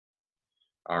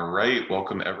All right,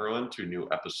 welcome everyone to a new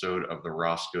episode of the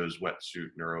Roscoe's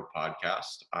Wetsuit Neuro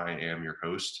Podcast. I am your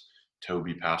host,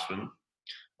 Toby Passman.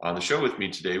 On the show with me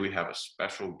today, we have a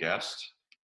special guest,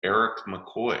 Eric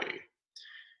McCoy.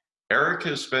 Eric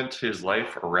has spent his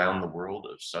life around the world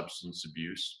of substance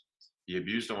abuse. He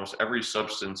abused almost every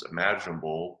substance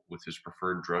imaginable, with his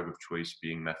preferred drug of choice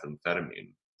being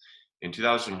methamphetamine. In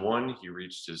 2001, he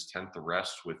reached his 10th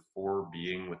arrest, with 4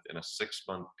 being within a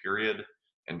 6-month period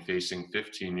and facing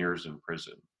 15 years in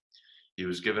prison. He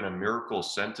was given a miracle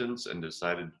sentence and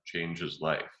decided to change his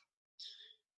life.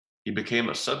 He became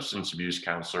a substance abuse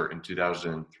counselor in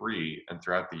 2003, and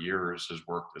throughout the years has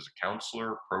worked as a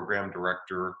counselor, program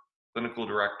director, clinical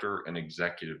director, and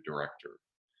executive director.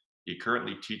 He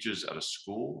currently teaches at a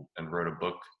school and wrote a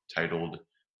book titled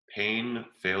Pain,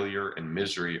 Failure, and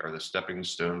Misery Are the Stepping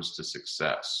Stones to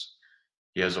Success.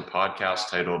 He has a podcast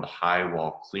titled High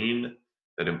While Clean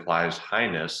that implies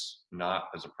highness not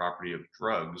as a property of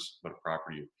drugs, but a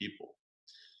property of people.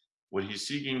 What he's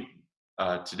seeking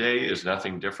today is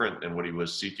nothing different than what he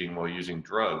was seeking while using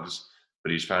drugs,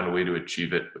 but he's found a way to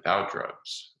achieve it without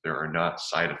drugs. There are not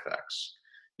side effects.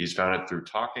 He's found it through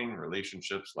talking,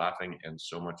 relationships, laughing, and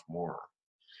so much more.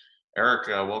 Eric,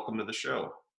 welcome to the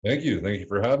show. Thank you. Thank you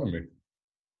for having me.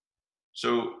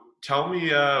 So tell me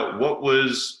what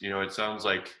was, it sounds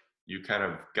like you kind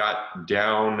of got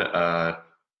down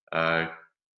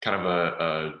kind of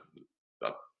a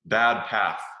bad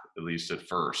path, at least at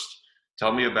first.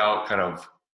 Tell me about kind of,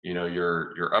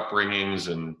 your upbringings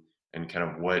and kind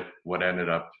of what ended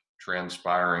up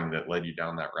transpiring that led you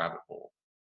down that rabbit hole.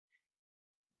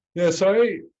 Yeah, so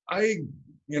I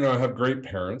have great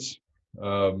parents,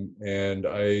 and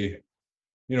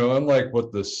unlike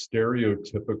what the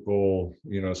stereotypical,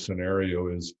 scenario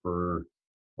is for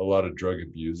a lot of drug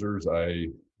abusers,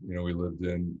 we lived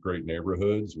in great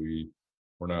neighborhoods. We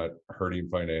were not hurting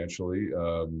financially,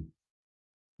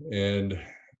 and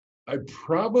I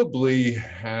probably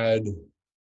had,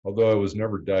 although I was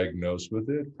never diagnosed with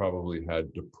it, probably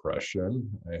had depression.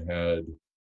 I had.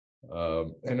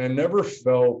 And I never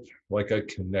felt like I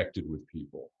connected with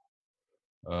people.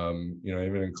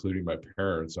 Even including my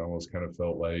parents, I almost kind of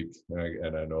felt like,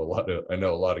 and I know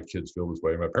a lot of kids feel this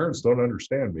way. My parents don't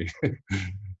understand me,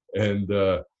 and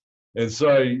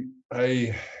so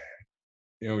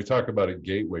we talk about a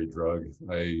gateway drug.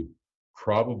 I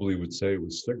probably would say it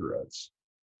was cigarettes,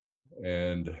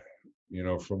 and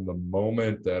from the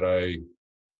moment that I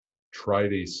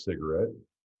tried a cigarette,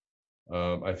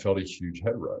 I felt a huge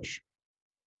head rush,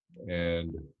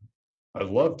 and I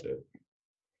loved it.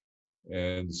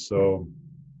 And so,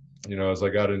 as I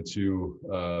got into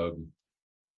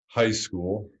high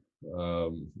school, I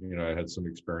had some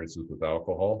experiences with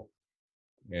alcohol,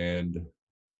 and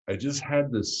I just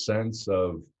had this sense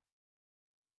of,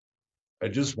 I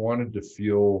just wanted to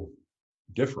feel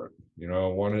different.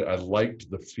 I liked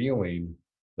the feeling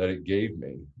that it gave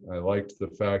me. I liked the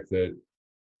fact that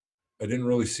I didn't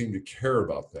really seem to care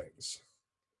about things.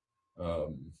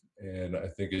 And I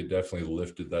think it definitely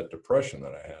lifted that depression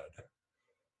that I had.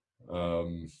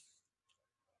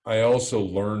 I also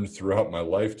learned throughout my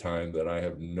lifetime that I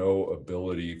have no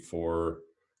ability for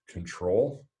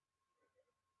control.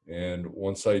 And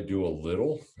once I do a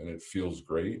little and it feels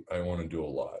great, I want to do a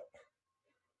lot.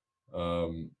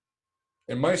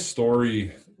 And my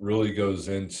story really goes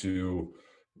into,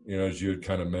 as you had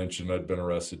kind of mentioned, I'd been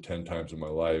arrested 10 times in my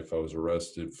life. I was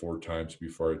arrested 4 times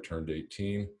before I turned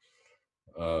 18.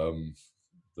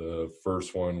 The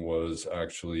first one was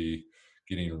actually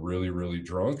getting really, really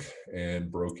drunk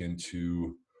and broke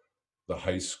into the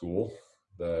high school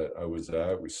that I was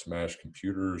at. We smashed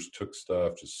computers, took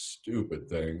stuff, just stupid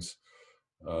things.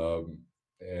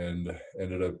 And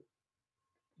ended up,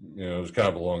 it was kind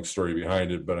of a long story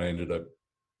behind it, but I ended up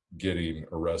getting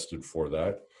arrested for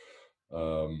that.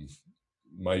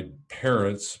 My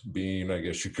parents, being, I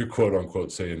guess you could quote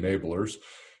unquote say enablers,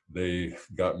 they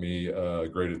got me a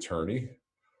great attorney.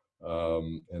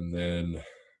 And then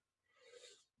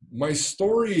my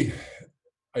story,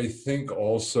 I think,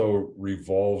 also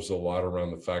revolves a lot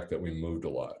around the fact that we moved a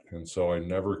lot. And so I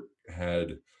never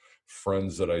had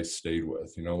friends that I stayed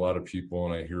with. A lot of people,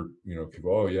 and I hear,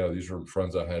 people, oh yeah, these are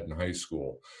friends I had in high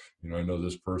school. I know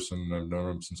this person, I've known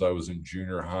them since I was in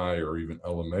junior high or even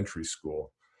elementary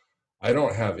school. I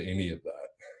don't have any of that.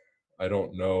 I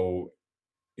don't know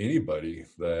anybody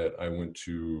that I went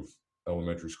to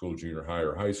elementary school, junior high,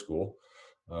 or high school.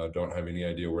 Don't have any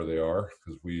idea where they are,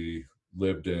 because I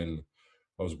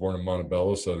was born in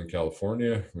Montebello, Southern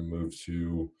California. We moved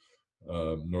to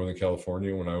Northern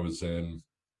California when I was in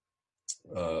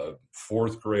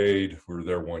Fourth grade, we were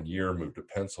there 1 year, moved to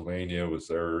Pennsylvania, was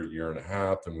there a year and a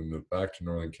half, and we moved back to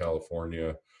Northern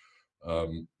California.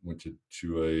 Went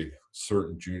to a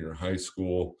certain junior high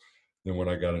school. Then when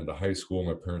I got into high school,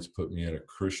 my parents put me in a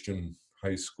Christian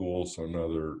high school, so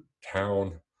another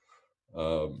town.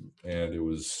 And it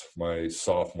was my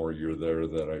sophomore year there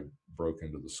that I broke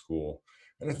into the school.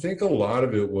 And I think a lot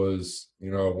of it was, I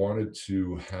wanted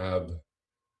to have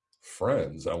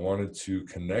friends. I wanted to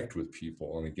connect with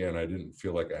people. And again, I didn't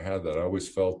feel like I had that. I always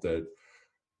felt that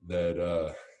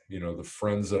the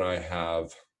friends that I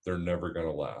have, they're never going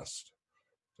to last.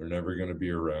 They're never going to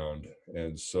be around.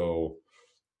 And so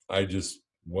I just,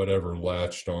 whatever,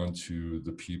 latched onto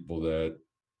the people that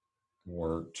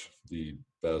weren't the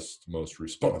best, most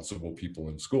responsible people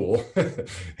in school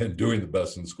and doing the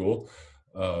best in school.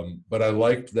 But I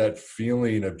liked that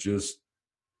feeling of just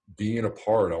being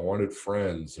apart. I wanted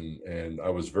friends, and I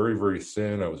was very, very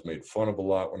thin. I was made fun of a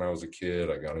lot when I was a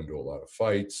kid. I got into a lot of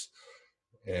fights.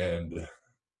 And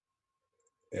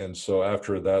so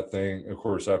after that thing, of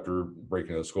course, after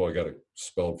breaking out of school, I got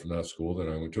expelled from that school. Then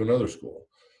I went to another school,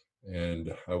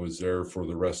 and I was there for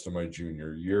the rest of my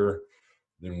junior year.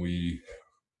 Then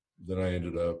I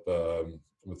ended up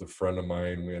with a friend of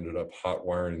mine. We ended up hot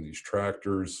wiring these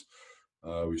tractors.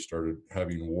 We started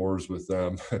having wars with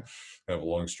them. I have a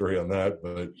long story on that,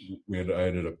 but I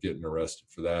ended up getting arrested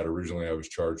for that. Originally, I was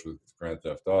charged with Grand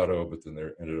Theft Auto, but then they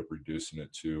ended up reducing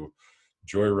it to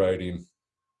joyriding.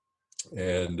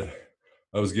 And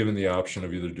I was given the option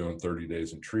of either doing 30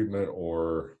 days in treatment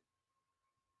or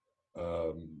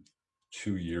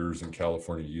 2 years in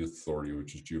California Youth Authority,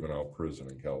 which is juvenile prison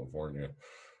in California.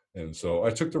 And so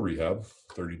I took the rehab,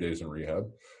 30 days in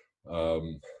rehab.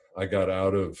 I got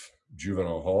out of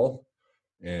juvenile hall,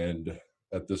 and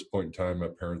at this point in time, my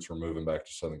parents were moving back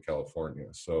to Southern California.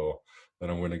 So then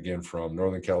I went again from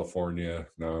Northern California.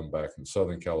 Now I'm back in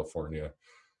Southern California.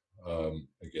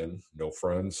 Again, no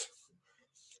friends.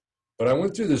 But I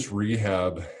went through this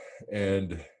rehab,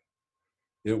 and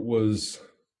that's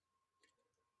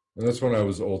when I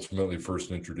was ultimately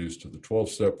first introduced to the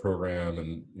 12-step program,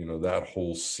 and that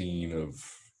whole scene of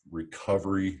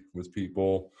recovery with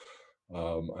people.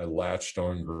 I latched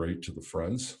on great to the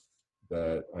friends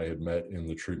that I had met in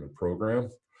the treatment program.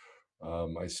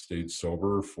 I stayed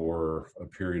sober for a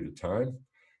period of time,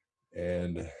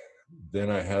 and then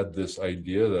I had this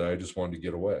idea that I just wanted to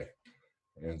get away.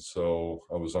 And so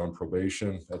I was on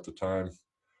probation at the time,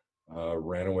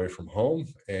 ran away from home,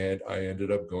 and I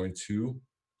ended up going to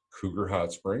Cougar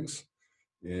Hot Springs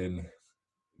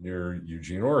near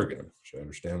Eugene, Oregon, which I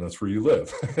understand that's where you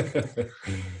live.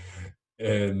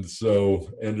 And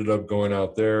so ended up going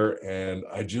out there, and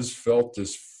I just felt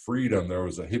this freedom. There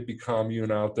was a hippie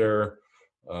commune out there.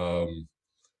 I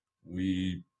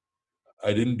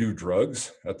didn't do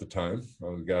drugs at the time.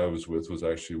 The guy I was with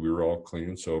we were all clean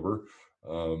and sober.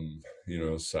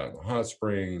 Sat in the hot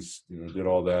springs, did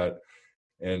all that.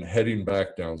 And heading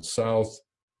back down south,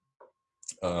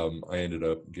 I ended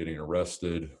up getting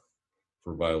arrested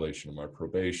for violation of my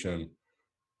probation,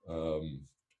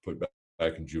 put back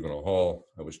in juvenile hall.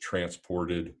 I was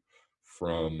transported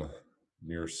from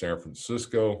near San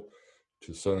Francisco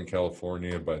to Southern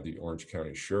California by the Orange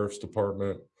County Sheriff's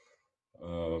Department.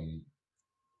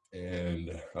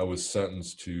 And I was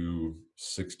sentenced to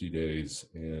 60 days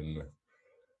in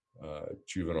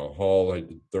juvenile hall. I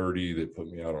did 30. They put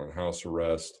me out on house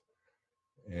arrest.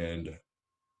 And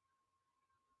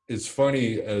it's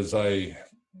funny, as I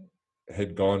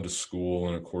had gone to school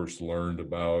and of course learned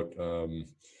about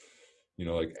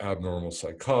like abnormal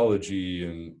psychology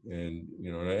and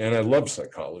I love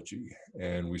psychology,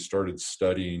 and we started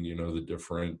studying the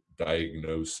different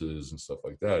diagnoses and stuff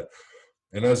like that.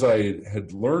 And as I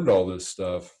had learned all this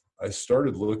stuff, I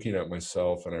started looking at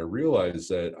myself, and I realized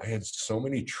that I had so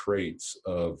many traits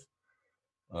of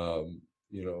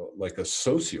like a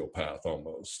sociopath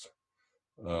almost.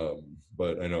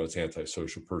 But I know it's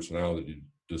antisocial personality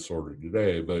disorder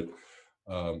today, but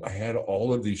I had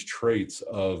all of these traits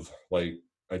of, like,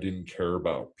 I didn't care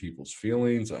about people's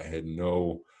feelings. I had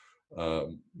I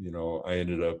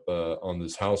ended up on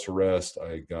this house arrest.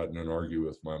 I got in an argument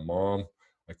with my mom.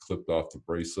 I clipped off the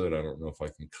bracelet. I don't know if I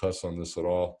can cuss on this at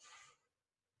all,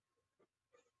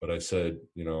 but I said,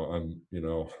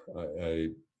 I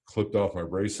clipped off my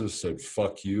bracelet, said,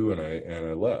 "Fuck you," and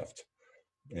I left,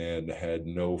 and had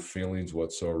no feelings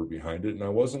whatsoever behind it. And I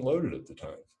wasn't loaded at the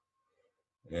time.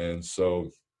 And so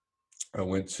I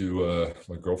went to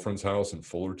my girlfriend's house in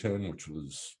Fullerton, which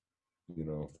was,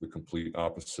 the complete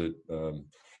opposite.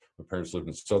 My parents lived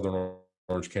in Southern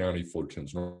Orange County.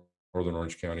 Fullerton's Northern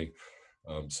Orange County.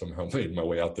 Somehow made my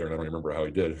way out there, and I don't remember how I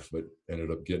did, but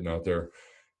ended up getting out there.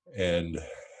 And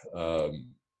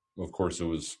of course, it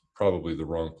was probably the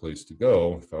wrong place to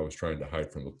go if I was trying to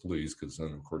hide from the police, because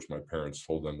then, of course, my parents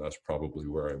told them that's probably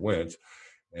where I went.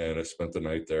 And I spent the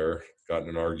night there, got in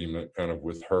an argument kind of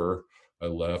with her. I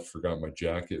left, forgot my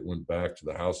jacket, went back to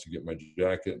the house to get my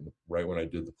jacket. And right when I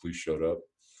did, the police showed up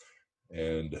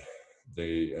and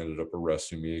they ended up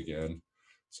arresting me again.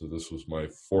 So this was my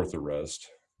fourth arrest,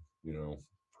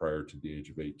 prior to the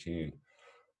age of 18.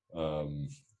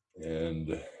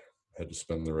 And had to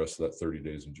spend the rest of that 30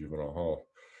 days in juvenile hall.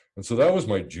 And so that was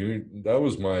my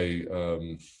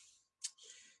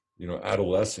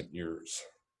adolescent years.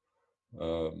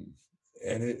 And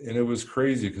it was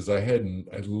crazy because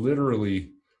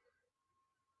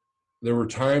there were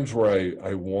times where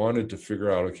I wanted to figure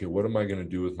out, okay, what am I going to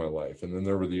do with my life? And then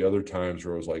there were the other times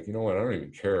where I was like, you know what, I don't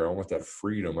even care. I want that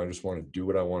freedom. I just want to do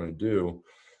what I want to do.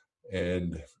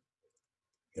 And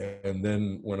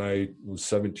then when I was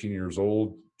 17 years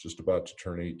old, just about to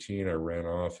turn 18, I ran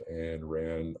off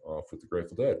with the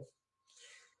Grateful Dead.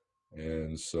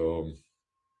 And so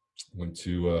went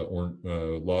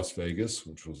to Las Vegas,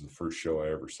 which was the first show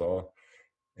I ever saw.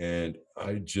 And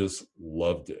I just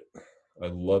loved it. I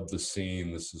loved the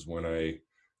scene. This is when I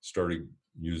started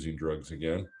using drugs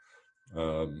again.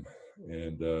 And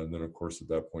then, of course, at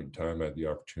that point in time, I had the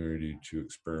opportunity to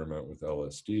experiment with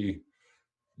LSD,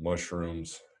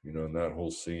 mushrooms, and that whole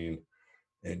scene,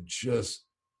 and just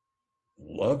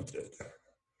loved it.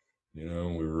 We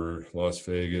were Las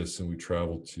Vegas and we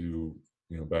traveled to,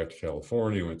 back to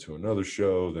California, went to another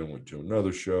show, then went to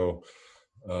another show.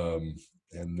 And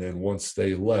then once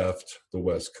they left the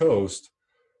West Coast,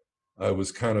 I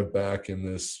was kind of back in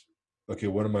this, okay,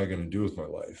 what am I going to do with my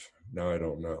life? Now I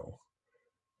don't know.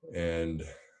 And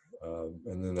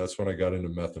then that's when I got into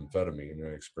methamphetamine and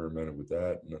I experimented with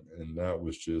that. And that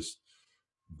was just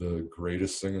the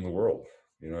greatest thing in the world.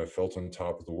 I felt on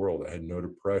top of the world. I had no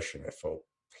depression. I felt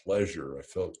pleasure. I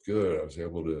felt good. I was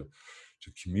able to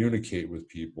communicate with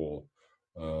people.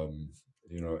 And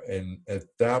at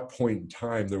that point in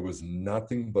time, there was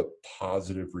nothing but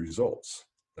positive results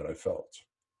that I felt.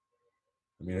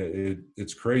 I mean,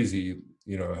 it's crazy,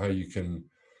 how you can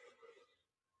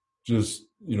just,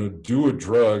 do a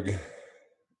drug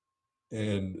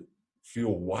and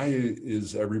feel, why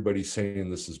is everybody saying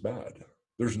this is bad?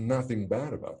 There's nothing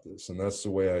bad about this. And that's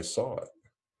the way I saw it.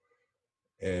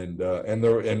 And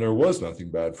there was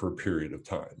nothing bad for a period of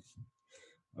time.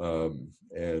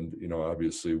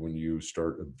 Obviously when you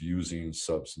start abusing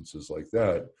substances like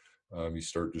that, you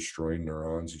start destroying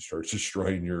neurons, you start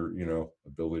destroying your,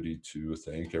 ability to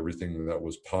think. Everything that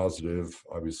was positive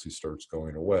obviously starts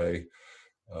going away.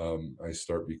 I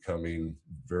start becoming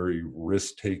very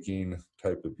risk-taking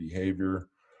type of behavior.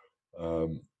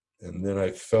 And then I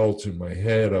felt in my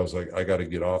head, I was like, I got to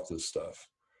get off this stuff.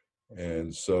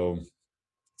 And so,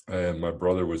 my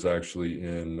brother was actually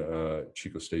in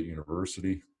Chico State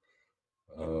University.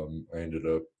 I ended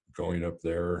up going up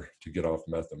there to get off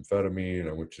methamphetamine.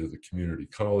 I went to the community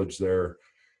college there.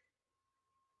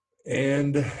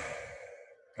 And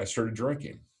I started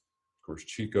drinking. Of course,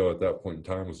 Chico at that point in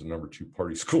time was the number 2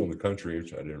 party school in the country,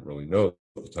 which I didn't really know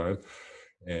at the time.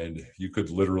 And you could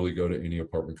literally go to any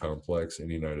apartment complex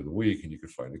any night of the week and you could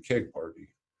find a keg party.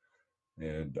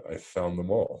 And I found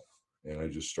them all. And I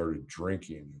just started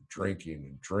drinking.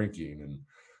 And,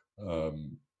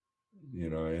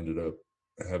 I ended up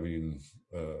having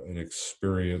an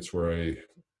experience where I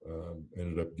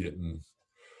ended up getting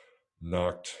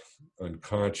knocked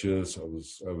unconscious. I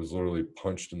was literally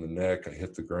punched in the neck. I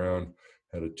hit the ground,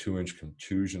 had a 2-inch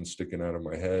contusion sticking out of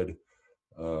my head,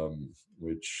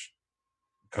 which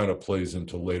kind of plays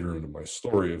into later into my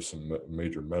story of some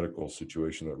major medical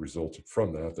situation that resulted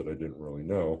from that I didn't really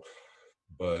know.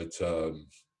 But,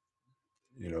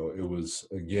 it was,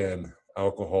 again,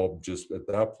 alcohol just at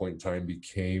that point in time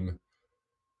became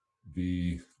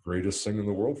the greatest thing in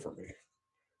the world for me.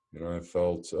 I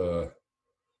felt,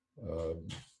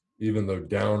 even though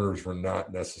downers were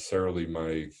not necessarily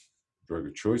my drug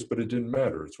of choice, but it didn't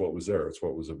matter. It's what was there. It's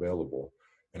what was available.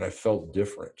 And I felt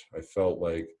different. I felt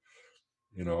like,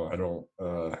 I don't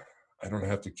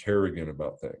have to care again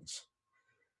about things.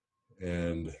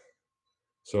 And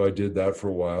so I did that for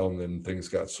a while, and then things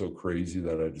got so crazy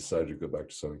that I decided to go back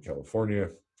to Southern California.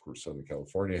 Of course, Southern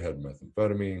California had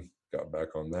methamphetamine, got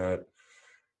back on that.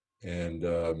 And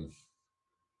then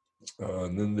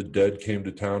the Dead came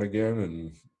to town again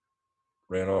and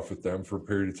ran off with them for a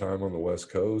period of time on the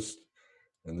West Coast.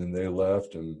 And then they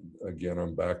left. And again,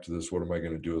 I'm back to this, what am I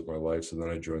going to do with my life? So then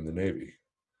I joined the Navy.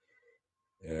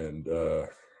 And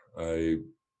I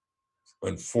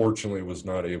unfortunately was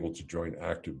not able to join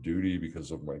active duty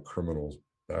because of my criminal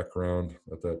background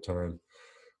at that time.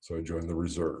 So I joined the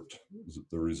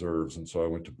reserves. And so I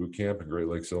went to boot camp in Great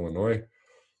Lakes, Illinois,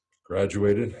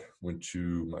 graduated, went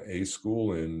to my A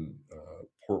school in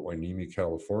Port Hueneme,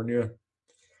 California,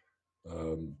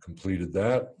 completed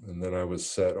that. And then I was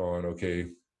set on, okay,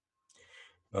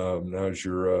 now's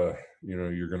your,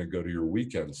 you're going to go to your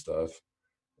weekend stuff.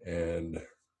 And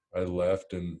I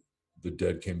left and the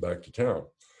dead came back to town.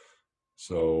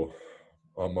 So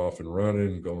I'm off and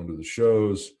running, going to the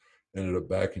shows, ended up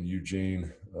back in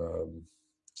Eugene.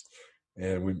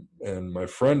 And my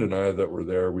friend and I that were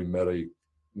there, we met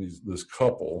this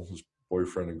couple, this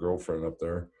boyfriend and girlfriend up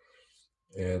there,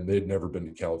 and they'd never been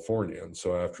to California. And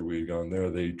so after we had gone there,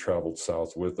 they traveled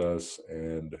south with us,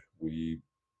 and we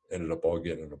ended up all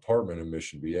getting an apartment in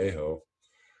Mission Viejo.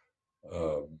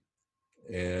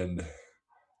 And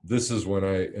this is when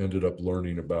I ended up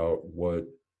learning about what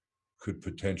could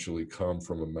potentially come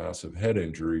from a massive head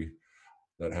injury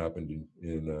that happened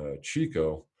in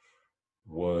Chico.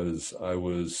 I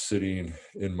was sitting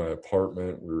in my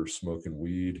apartment, we were smoking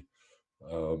weed.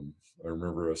 I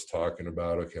remember us talking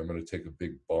about, okay, I'm going to take a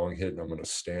big bong hit and I'm going to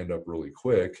stand up really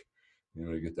quick,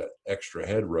 to get that extra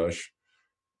head rush.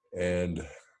 And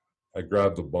I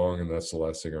grabbed the bong, and that's the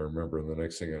last thing I remember. And the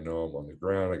next thing I know, I'm on the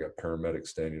ground. I got paramedics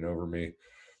standing over me.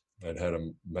 I'd had a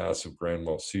massive grand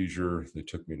mal seizure. They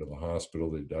took me to the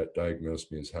hospital. They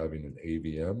diagnosed me as having an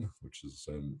AVM, which is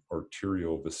an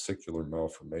arteriovesicular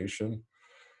malformation.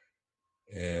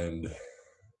 And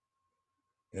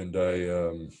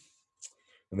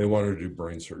they wanted to do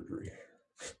brain surgery.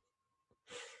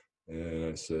 And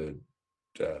I said,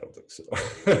 I don't think so.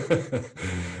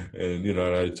 And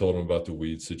I told him about the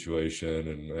weed situation,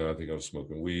 and I think I was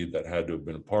smoking weed. That had to have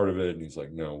been a part of it. And he's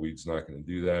like, no, weed's not going to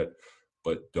do that,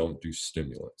 but don't do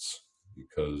stimulants,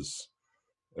 because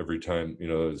every time,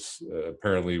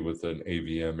 apparently with an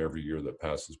AVM, every year that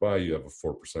passes by, you have a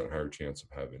 4% higher chance of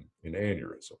having an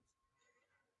aneurysm.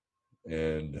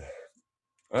 And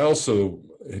I also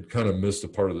had kind of missed a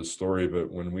part of the story,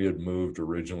 but when we had moved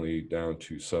originally down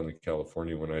to Southern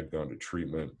California, when I'd gone to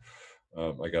treatment,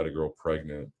 I got a girl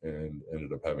pregnant and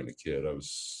ended up having a kid. I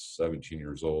was 17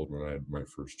 years old when I had my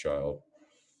first child.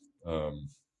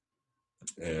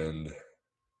 And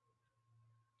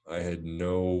I had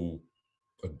no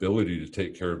ability to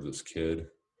take care of this kid.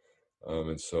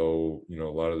 And so, a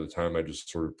lot of the time I just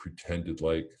sort of pretended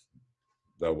like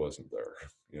that wasn't there,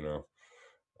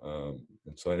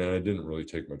 and so I didn't really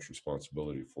take much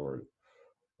responsibility for it.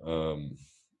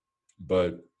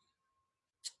 But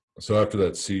so after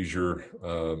that seizure,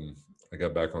 I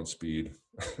got back on speed,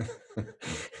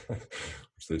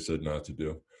 which they said not to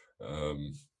do.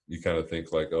 You kind of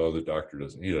think like, oh, the doctor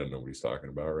doesn't know what he's talking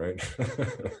about, right?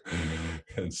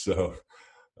 And so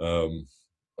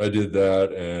I did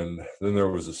that. And then there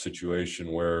was a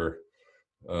situation where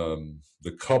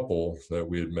the couple that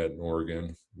we had met in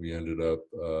Oregon, we ended up,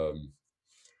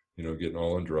 getting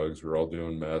all on drugs. We were all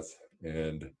doing meth.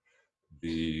 And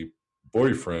the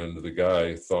boyfriend, the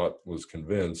guy, was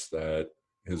convinced that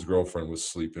his girlfriend was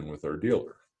sleeping with our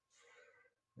dealer.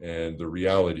 And the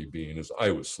reality being is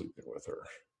I was sleeping with her.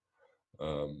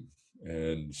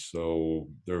 And so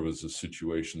there was a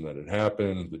situation that had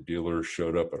happened. The dealer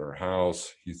showed up at our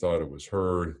house. He thought it was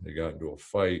her. They got into a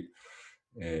fight.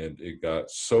 And it got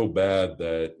so bad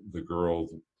that the girl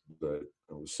that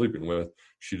I was sleeping with,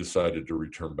 she decided to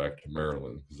return back to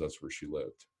Maryland because that's where she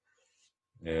lived.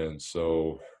 And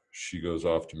so she goes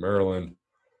off to Maryland.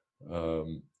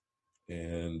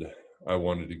 And I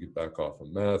wanted to get back off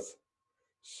of meth.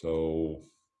 So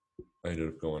I ended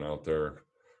up going out there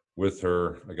with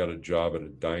her. I got a job at a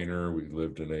diner. We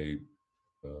lived in a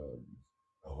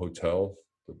hotel.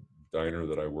 The diner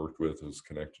that I worked with was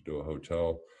connected to a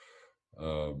hotel.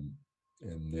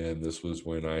 And then this was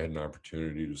when I had an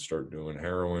opportunity to start doing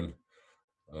heroin.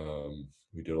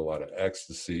 We did a lot of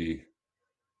ecstasy,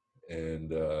 and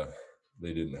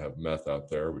they didn't have meth out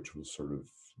there, which was sort of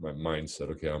my mindset.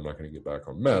 Okay, I'm not going to get back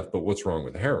on meth, but what's wrong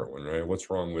with heroin, right? What's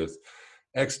wrong with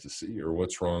ecstasy, or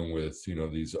what's wrong with,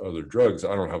 these other drugs?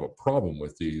 I don't have a problem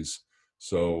with these.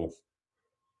 So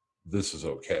this is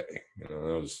okay.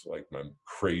 That was like my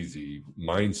crazy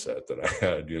mindset that I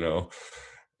had,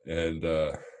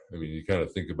 and you kind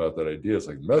of think about that idea. It's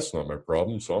like, meth's not my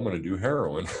problem, so I'm going to do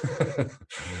heroin.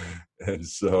 And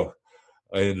so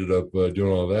I ended up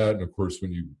doing all that. And of course,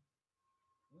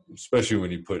 especially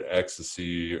when you put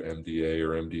ecstasy, or MDA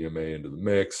or MDMA into the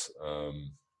mix,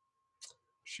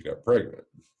 she got pregnant.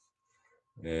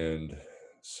 And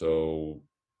so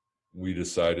we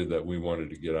decided that we wanted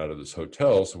to get out of this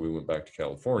hotel. So we went back to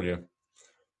California.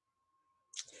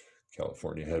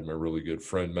 California had my really good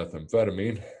friend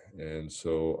methamphetamine, and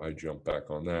so I jumped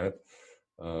back on that.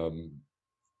 Um,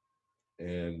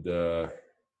 and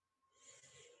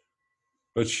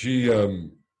but she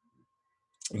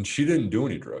didn't do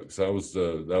any drugs. That was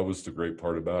the great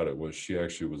part about it, was she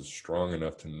actually was strong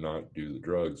enough to not do the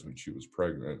drugs when she was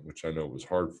pregnant, which I know was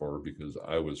hard for her because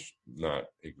I was not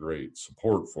a great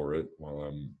support for it while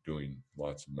I'm doing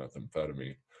lots of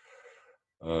methamphetamine.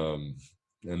 Um,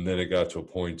 and then it got to a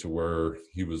point to where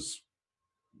he was,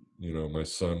 my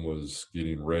son was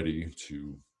getting ready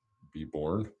to be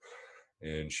born,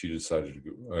 and she decided to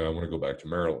go, I want to go back to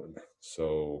Maryland.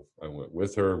 So I went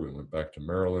with her. We went back to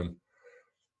Maryland.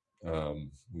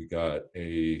 We got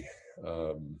we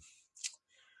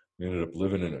ended up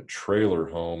living in a trailer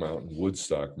home out in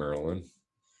Woodstock, Maryland.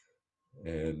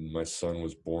 And my son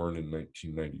was born in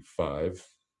 1995.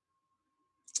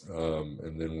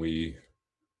 And then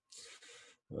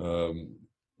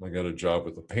I got a job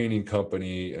with a painting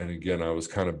company. And again, I was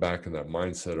kind of back in that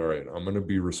mindset. All right, I'm going to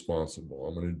be responsible.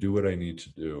 I'm going to do what I need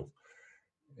to do.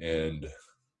 And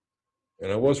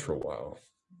I was for a while.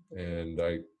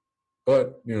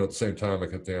 But at the same time, I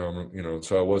kept thinking,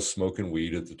 so I was smoking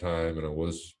weed at the time, and I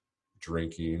was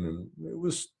drinking, and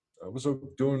I was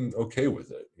doing okay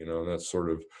with it, and that sort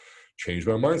of changed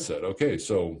my mindset. Okay,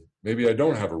 so maybe I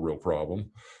don't have a real problem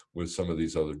with some of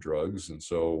these other drugs. And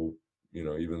so,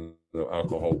 even though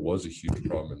alcohol was a huge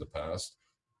problem in the past,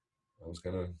 I was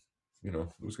gonna, it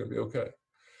was gonna be okay.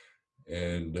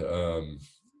 And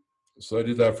so I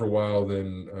did that for a while.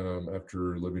 Then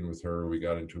after living with her, we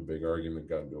got into a big argument,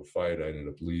 got into a fight. I ended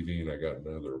up leaving. I got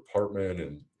another apartment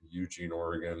in Eugene,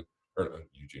 Oregon, or not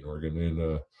Eugene, Oregon,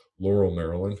 in Laurel,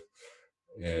 Maryland.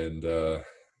 And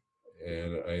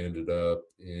I ended up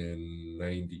in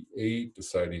 98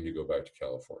 deciding to go back to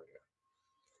California.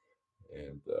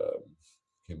 And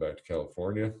came back to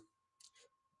California,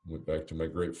 went back to my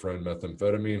great friend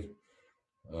methamphetamine.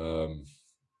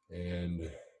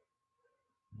 And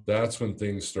that's when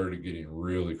things started getting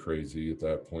really crazy at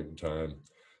that point in time.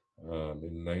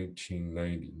 In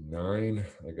 1999,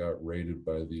 I got raided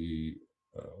by the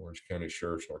Orange County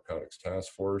Sheriff's Narcotics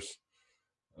Task Force.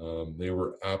 They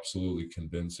were absolutely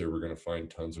convinced they were going to find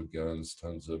tons of guns,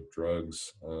 tons of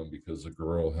drugs, because a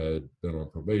girl had been on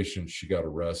probation. She got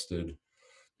arrested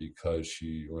because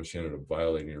she ended up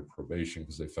violating her probation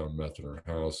because they found meth in her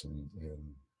house, and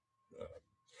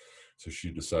so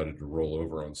she decided to roll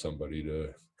over on somebody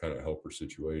to kind of help her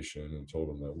situation, and told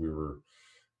them that we were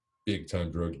big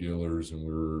time drug dealers, and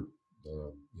we were,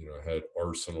 had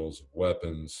arsenals of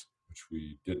weapons, which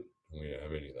we didn't. We didn't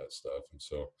have any of that stuff. And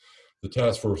so the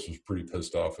task force was pretty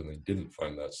pissed off, and they didn't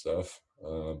find that stuff.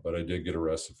 But I did get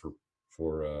arrested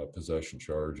for possession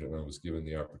charge, and I was given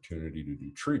the opportunity to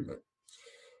do treatment.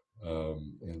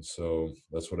 And so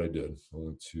that's what I did. I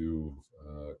went to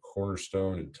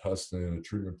Cornerstone in Tustin, a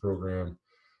treatment program.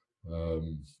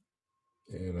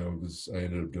 And I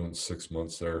ended up doing 6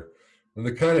 months there. And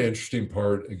the kind of interesting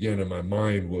part, again, in my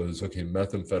mind was, okay,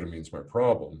 methamphetamine's my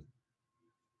problem,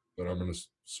 but I'm going to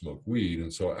smoke weed.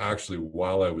 And so actually,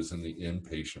 while I was in the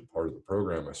inpatient part of the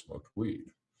program, I smoked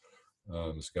weed.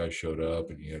 This guy showed up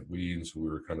and he had weed, and so we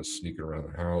were kind of sneaking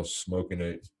around the house, smoking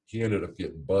it. He ended up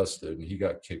getting busted, and he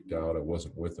got kicked out. I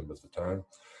wasn't with him at the time.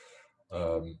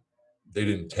 They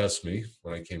didn't test me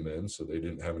when I came in, so they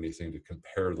didn't have anything to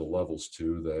compare the levels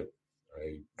to. That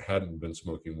I hadn't been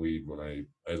smoking weed when I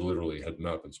literally had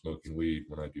not been smoking weed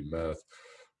when I do meth.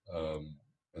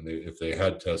 And if they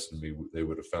had tested me, they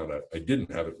would have found out I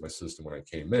didn't have it in my system when I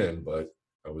came in, but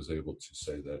I was able to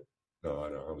say that, no,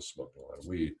 I was smoking a lot of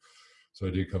weed. So I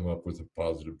did come up with a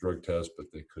positive drug test,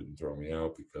 but they couldn't throw me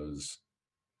out because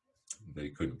they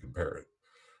couldn't compare it.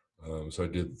 So I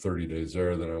did 30 days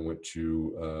there. Then I went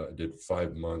to, I did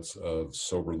 5 months of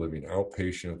sober living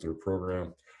outpatient at their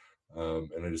program.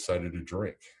 And I decided to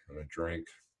drink. And I drank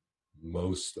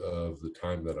most of the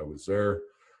time that I was there.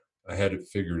 I had it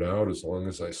figured out. As long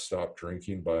as I stopped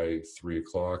drinking by 3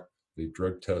 o'clock, they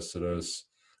drug tested us,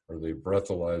 or they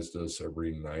breathalyzed us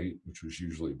every night, which was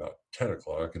usually about 10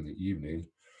 o'clock in the evening.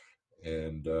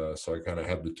 And so I kind of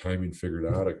had the timing figured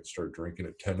out. I could start drinking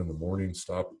at 10 in the morning,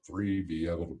 stop at 3, be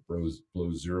able to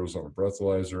blow zeros on a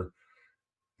breathalyzer.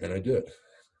 And I did.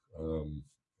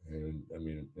 And I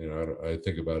mean, I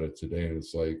think about it today, and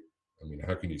it's like, I mean,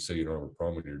 how can you say you don't have a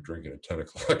problem when you're drinking at 10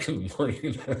 o'clock in the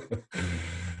morning?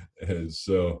 And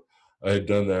so I had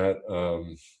done that,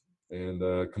 and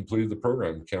completed the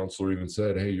program. The counselor even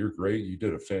said, "Hey, you're great. You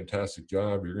did a fantastic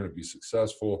job. You're going to be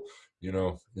successful,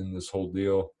 in this whole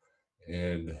deal."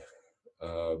 And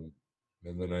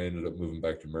And then I ended up moving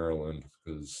back to Maryland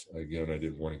because, again, I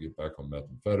didn't want to get back on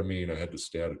methamphetamine. I had to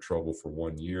stay out of trouble for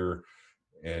 1 year.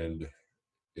 And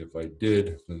if I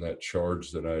did, then that charge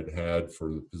that I'd had for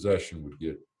the possession would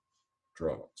get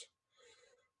dropped.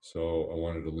 So I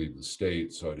wanted to leave the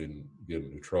state so I didn't get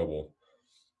into trouble.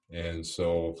 And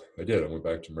so I did. I went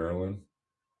back to Maryland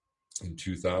in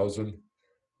 2000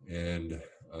 and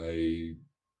I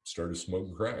started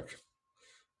smoking crack.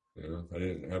 You know, I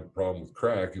didn't have a problem with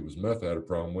crack. It was meth I had a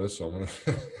problem with, so I'm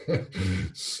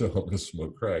gonna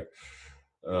smoke crack.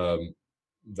 Um,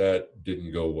 that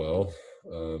didn't go well,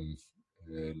 um,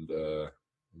 and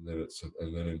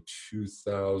then in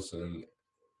 2000,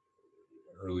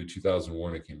 early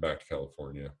 2001, I came back to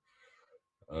California,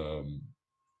 um,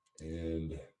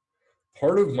 and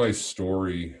part of my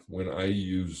story when I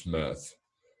use meth,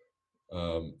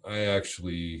 I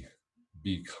actually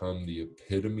become the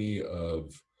epitome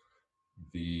of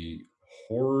the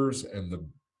horrors and the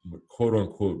quote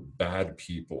unquote bad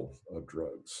people of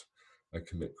drugs. I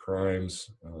commit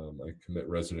crimes. I commit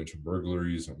residential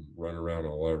burglaries. I run around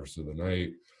all hours of the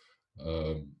night.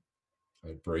 Um,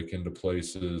 I break into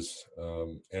places,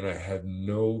 and I had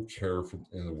no care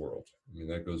in the world. I mean,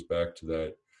 that goes back to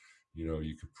that. You know,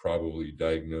 you could probably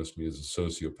diagnose me as a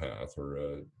sociopath or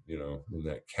in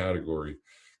that category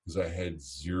because I had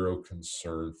zero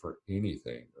concern for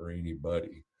anything or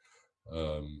anybody.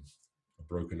 I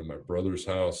broke into my brother's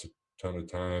house a ton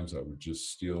of times. I would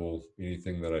just steal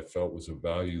anything that I felt was of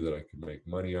value that I could make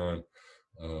money on.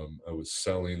 I was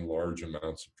selling large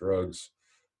amounts of drugs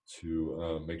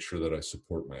to make sure that I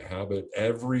support my habit.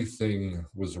 Everything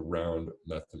was around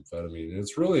methamphetamine. And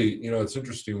it's really, it's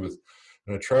interesting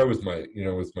and I try with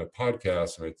with my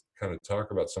podcast, and I kind of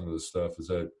talk about some of this stuff is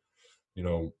that, you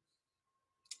know,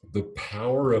 the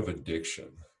power of addiction.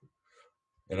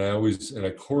 And I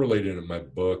correlate it in my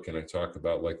book, and I talk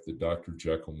about like the Dr.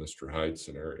 Jekyll, Mr. Hyde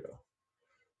scenario.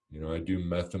 You know, I do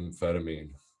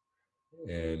methamphetamine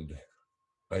and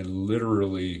I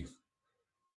literally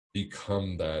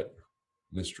become that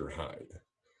Mr. Hyde,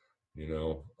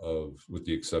 with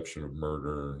the exception of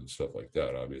murder and stuff like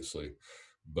that, obviously.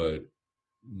 But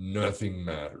nothing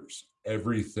matters.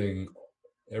 Everything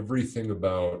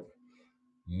about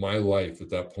my life at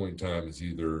that point in time is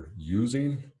either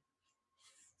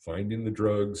finding the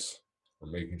drugs, or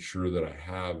making sure that I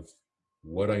have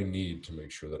what I need to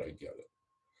make sure that I get it.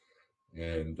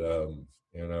 And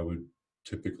I would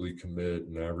typically commit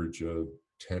an average of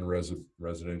 10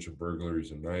 residential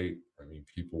burglaries a night. I mean,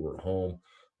 people were home.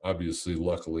 Obviously,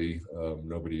 luckily,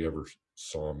 nobody ever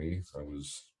saw me. I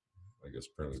was, I guess,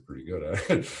 apparently pretty good at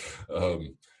it.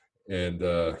 And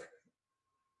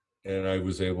and I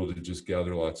was able to just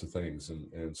gather lots of things.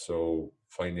 And so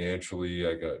financially,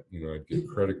 I got, I'd get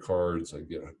credit cards, I'd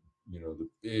get, the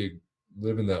big,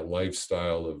 living that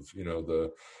lifestyle of,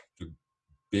 the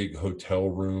big hotel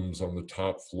rooms on the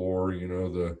top floor,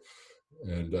 and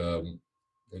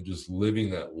just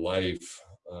living that life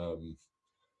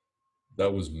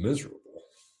that was miserable.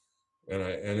 And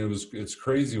it's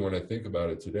crazy when I think about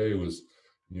it today.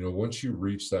 Once you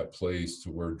reach that place to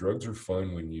where drugs are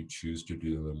fun when you choose to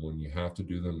do them, when you have to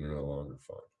do them, they're no longer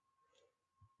fun.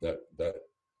 That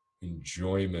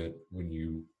enjoyment when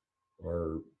you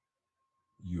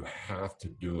have to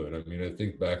do it. I mean, I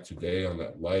think back today on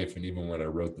that life, and even when I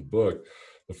wrote the book,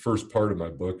 the first part of my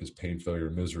book is Pain, Failure,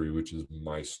 Misery, which is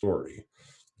my story.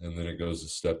 And then it goes to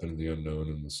Step into the Unknown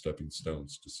and the Stepping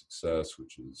Stones to Success,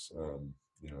 which is,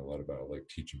 a lot about like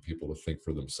teaching people to think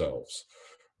for themselves.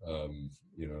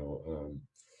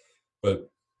 But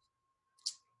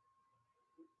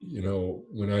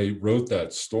when I wrote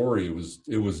that story,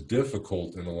 it was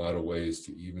difficult in a lot of ways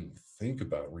to even think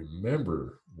about,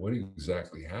 remember what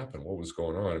exactly happened, what was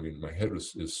going on. I mean, my head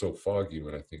is so foggy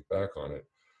when I think back on it.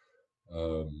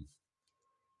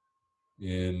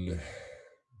 In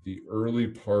the early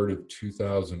part of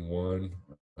 2001,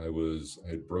 I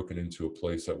had broken into a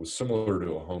place that was similar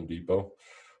to a Home Depot,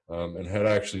 and had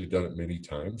actually done it many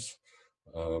times.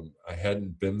 I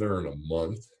hadn't been there in a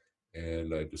month,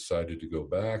 and I decided to go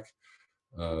back.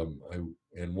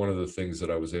 And one of the things that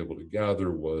I was able to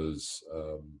gather was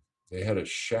they had a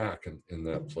shack in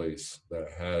that place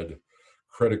that had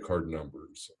credit card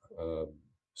numbers,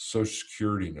 social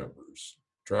security numbers,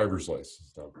 driver's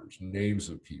license numbers, names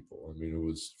of people. I mean, it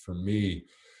was, for me,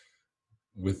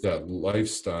 with that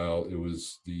lifestyle, it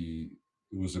was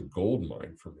a gold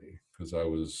mine for me, because I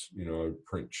was, I would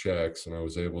print checks and I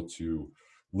was able to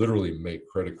literally make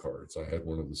credit cards. I had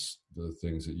one of the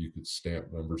things that you could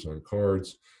stamp numbers on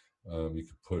cards. You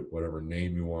could put whatever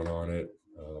name you want on it.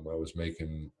 I was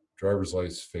making driver's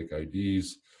license, fake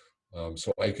IDs.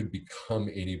 So I could become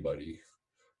anybody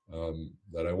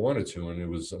that I wanted to. And it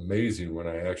was amazing when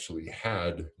I actually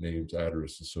had names,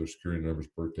 addresses, social security numbers,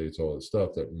 birth dates, all that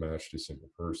stuff that matched a single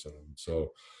person. And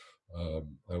so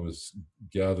I was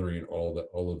gathering all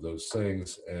of those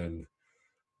things, and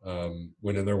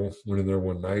went in there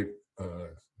one night,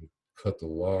 cut the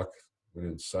lock, went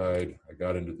inside. I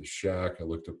got into the shack. I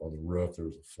looked up on the roof. There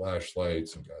was a flashlight.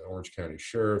 Some guy, Orange County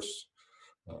Sheriff's,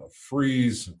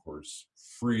 freeze. Of course,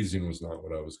 freezing was not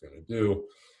what I was going to do.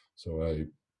 So I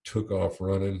took off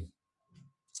running,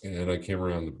 and I came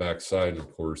around the backside. And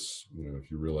of course, if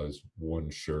you realize one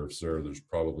sheriff's there, there's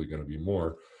probably going to be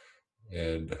more.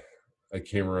 And I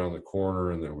came around the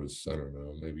corner, and there was, I don't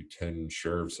know, maybe 10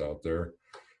 sheriffs out there.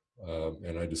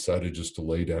 And I decided just to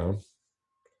lay down.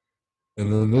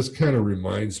 And then this kind of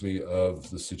reminds me of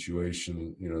the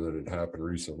situation, that had happened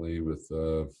recently with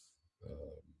the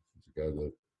guy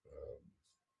that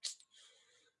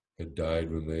had died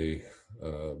when they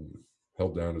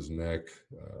held down his neck,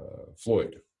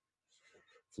 Floyd,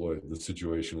 the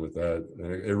situation with that.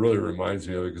 And it really reminds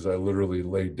me of it, because I literally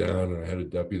laid down and I had a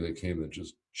deputy that came that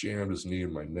just jammed his knee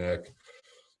in my neck.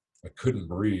 I couldn't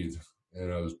breathe,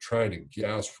 and I was trying to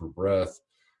gasp for breath,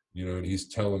 and he's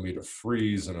telling me to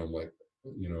freeze, and I'm like,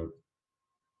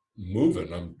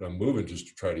 moving. I'm moving just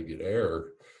to try to get air,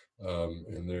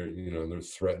 and they're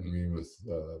threatening me with,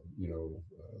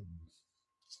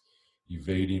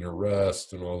 evading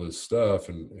arrest and all this stuff,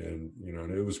 and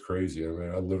it was crazy. I mean,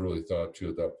 I literally thought too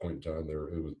at that point in time they were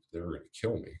going to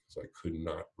kill me because I could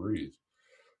not breathe,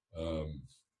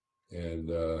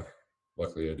 and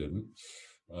luckily I didn't.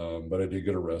 But I did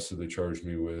get arrested. They charged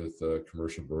me with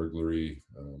commercial burglary.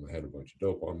 I had a bunch of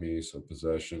dope on me, so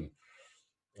possession.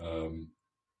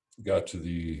 Got to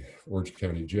the Orange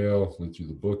County Jail, went through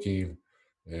the booking,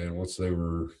 and once they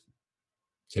were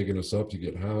taking us up to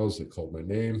get housed, they called my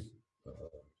name,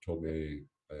 told me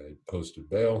I posted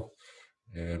bail,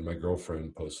 and my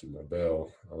girlfriend posted my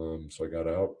bail. So I got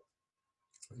out,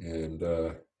 and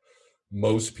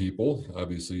most people,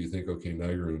 obviously, you think, okay, now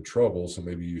you're in trouble, so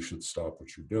maybe you should stop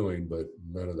what you're doing, but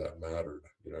none of that mattered.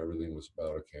 Everything was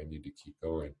about, okay, I need to keep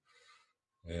going.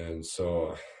 And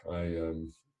so I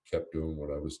kept doing what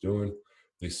I was doing.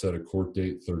 They set a court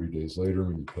date 30 days later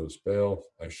when you post bail.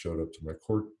 I showed up to my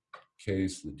court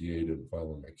case. The DA didn't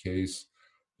file on my case.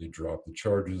 They dropped the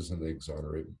charges and they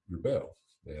exonerate your bail.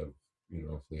 They have,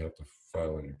 they have to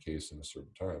file on your case in a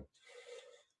certain time.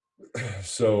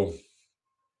 So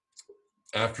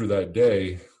after that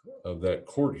day of that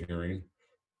court hearing,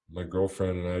 my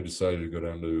girlfriend and I decided to go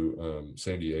down to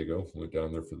San Diego. Went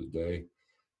down there for the day,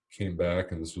 came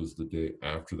back, and this was the day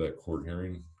after that court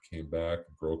hearing. Came back,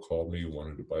 a girl called me,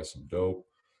 wanted to buy some dope.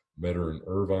 Met her in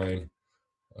Irvine,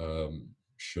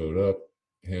 showed up,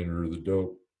 handed her the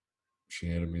dope. She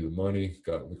handed me the money,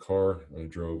 got in the car, and I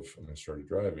drove, and I started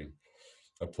driving.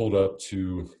 I pulled up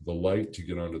to the light to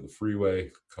get onto the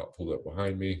freeway. Cop pulled up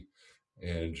behind me,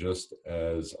 and just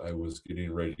as I was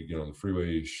getting ready to get on the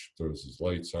freeway, he throws his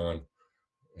lights on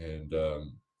and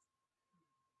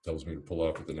tells me to pull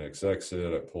off at the next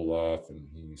exit. I pull off, and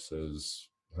he says,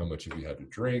 "How much have you had to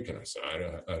drink?" And I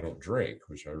said, I don't drink,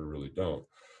 which I really don't.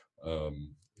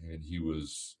 And he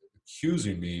was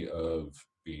accusing me of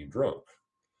being drunk,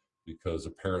 because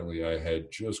apparently I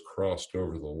had just crossed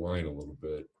over the line a little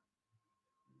bit,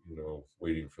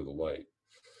 waiting for the light.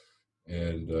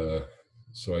 And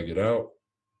so I get out,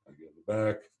 I get in the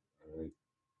back.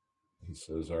 He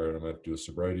says, "All right, I'm going to have to do a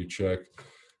sobriety check."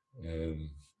 And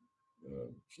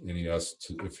he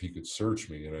asked if he could search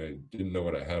me, and I didn't know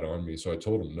what I had on me, so I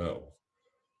told him no.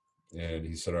 And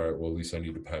he said, "All right, well, at least I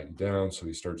need to pat you down." So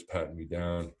he starts patting me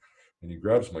down, and he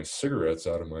grabs my cigarettes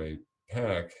out of my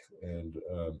pack and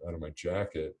out of my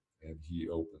jacket, and he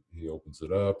opens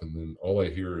it up, and then all I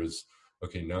hear is,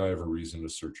 "Okay, now I have a reason to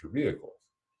search your vehicle."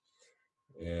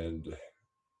 And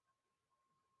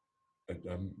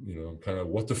I'm kind of,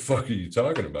 "What the fuck are you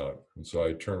talking about?" And so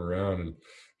I turn around, and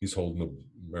he's holding a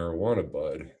marijuana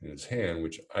bud in his hand,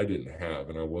 which I didn't have,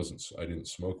 and I didn't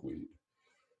smoke weed.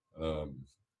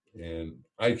 And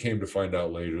I came to find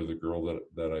out later, the girl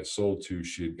that I sold to,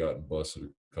 she had gotten busted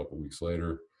a couple weeks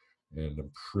later, and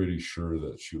I'm pretty sure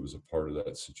that she was a part of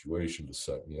that situation to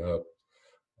set me up.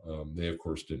 They, of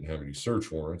course, didn't have any search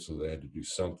warrants, so they had to do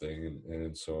something,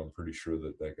 and so I'm pretty sure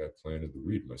that guy planted the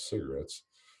weed in my cigarettes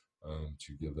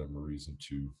to give them a reason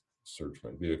to search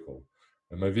my vehicle.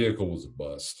 And my vehicle was a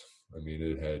bust. I mean,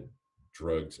 it had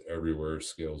drugs everywhere,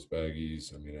 scales,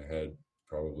 baggies. I mean, I had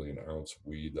probably an ounce of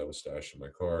weed that was stashed in my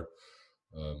car.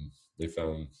 They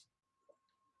found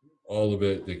all of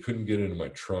it. They couldn't get into my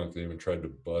trunk. They even tried to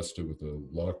bust it with a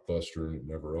lock buster, and it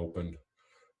never opened.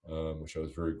 which I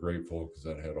was very grateful because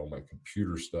that had all my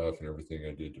computer stuff and everything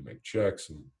I did to make checks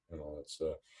and all that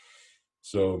stuff.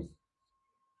 So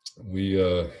we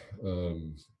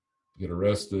get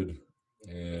arrested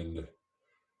and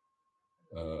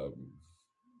um,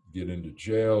 get into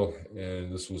jail.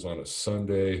 And this was on a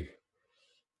Sunday.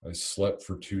 I slept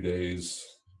for 2 days.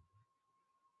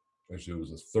 Actually, it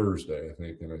was a Thursday, I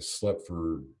think, and I slept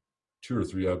for 2 or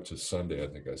 3 up to Sunday. I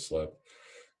think I slept.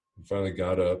 And finally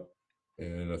got up,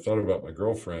 and I thought about my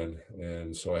girlfriend,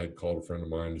 and so I had called a friend of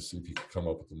mine to see if he could come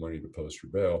up with the money to post her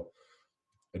bail.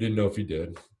 I didn't know if he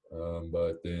did,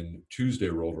 but then Tuesday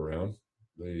rolled around.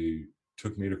 They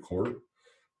took me to court,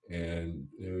 and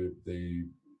they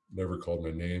never called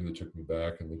my name. They took me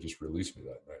back, and they just released me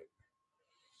that night.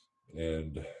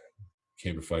 And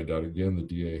came to find out again, the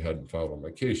DA hadn't filed on my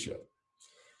case yet.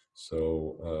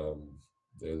 So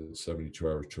they had 72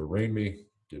 hours to arraign me.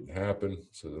 Didn't happen,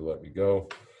 so they let me go.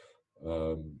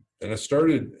 And I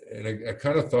started, and I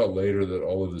kind of thought later that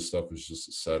all of this stuff was just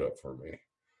a setup for me.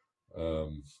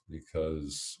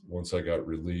 Because once I got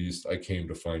released, I came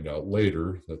to find out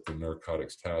later that the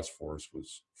Narcotics Task Force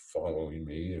was following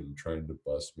me and trying to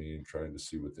bust me and trying to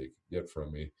see what they could get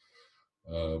from me.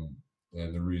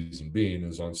 And the reason being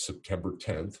is on September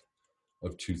 10th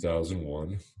of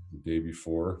 2001, the day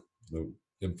before the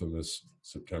infamous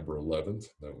September 11th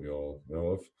that we all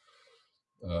know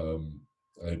of,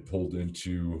 I had pulled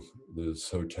into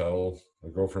this hotel. My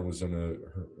girlfriend was in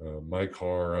my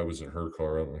car. I was in her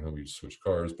car. I don't know how we switched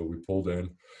cars, but we pulled in.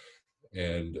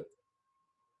 And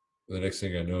the next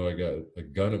thing I know, I got a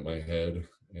gun at my head.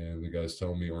 And the guy's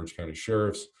telling me, Orange County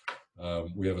Sheriff's,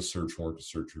 we have a search warrant to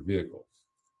search your vehicle.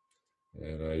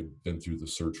 And I'd been through the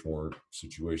search warrant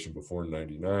situation before in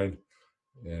 99.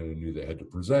 And I knew they had to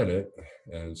present it.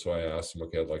 And so I asked him,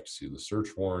 okay, I'd like to see the search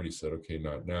warrant. He said, okay,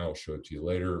 not now. I'll show it to you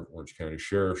later. Orange County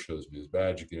Sheriff shows me his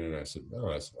badge again. And I said, no,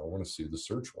 I want to see the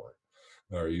search warrant.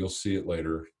 All right, you'll see it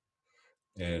later.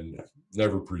 And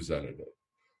never presented it.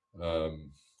 Of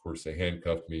course, they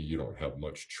handcuffed me. You don't have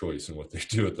much choice in what they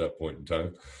do at that point in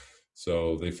time.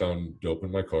 So they found dope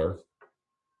in my car,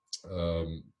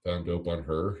 found dope on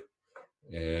her.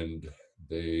 And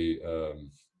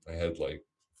I had like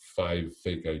 5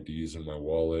 fake IDs in my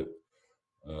wallet.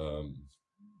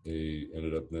 They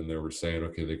ended up, then they were saying,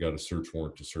 okay, they got a search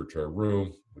warrant to search our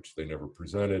room, which they never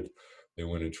presented. They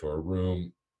went into our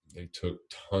room. They took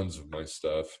tons of my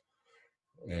stuff.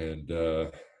 And,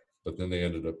 but then they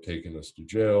ended up taking us to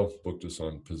jail, booked us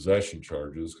on possession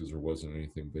charges because there wasn't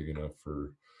anything big enough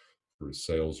for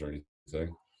sales or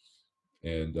anything.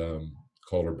 And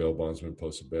called our bail bondsman,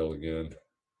 posted bail again.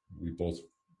 We both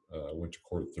went to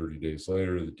court 30 days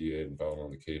later. The DA had filed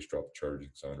on the case, dropped the charge,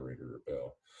 exonerated her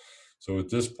bail. So at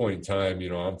this point in time,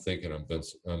 I'm thinking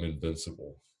I'm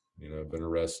invincible. I've been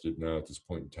arrested now at this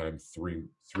point in time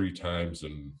three times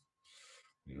in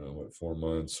 4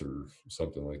 months or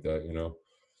something like that.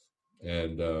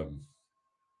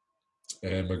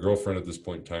 And my girlfriend at this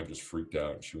point in time just freaked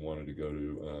out. She wanted to go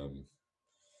to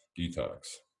detox,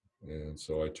 and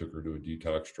so I took her to a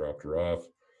detox, dropped her off.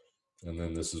 And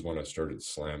then this is when I started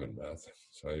slamming meth.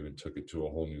 So I even took it to a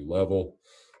whole new level.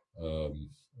 I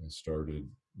started,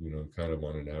 kind of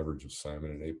on an average of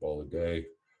slamming an 8-ball a day.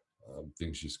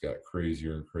 Things just got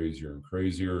crazier and crazier and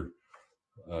crazier.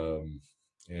 And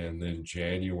then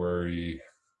January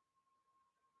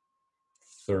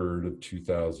 3rd of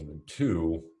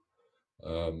 2002,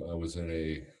 I was in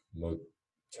a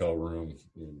motel room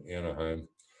in Anaheim,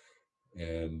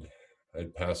 and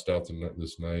I'd passed out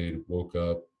this night, woke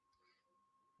up,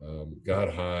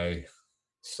 got high,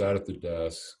 sat at the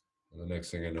desk, and the next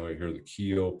thing I know, I hear the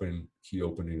key opening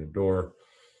a door,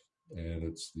 and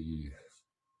it's the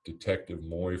Detective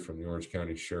Moy from the Orange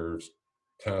County Sheriff's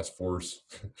Task Force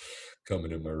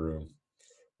coming in my room.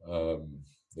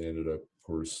 They ended up, of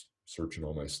course, searching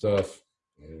all my stuff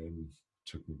and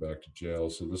took me back to jail.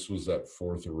 So this was that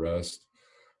 4th arrest.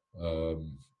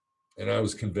 And I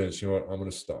was convinced, I'm going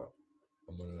to stop.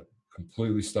 I'm going to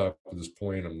completely stop at this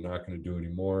point. I'm not going to do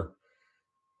anymore.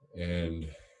 And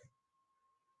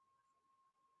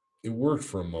it worked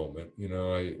for a moment,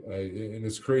 and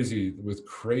it's crazy with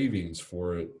cravings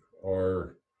for it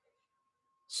are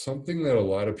something that a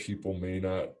lot of people may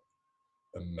not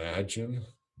imagine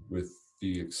with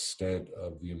the extent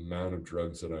of the amount of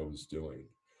drugs that I was doing,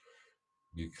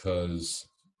 because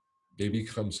they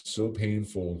become so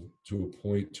painful to a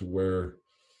point to where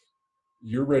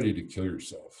you're ready to kill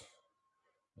yourself.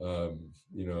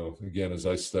 Again, as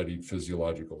I studied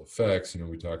physiological effects,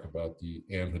 we talk about the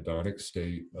anhedonic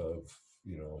state of,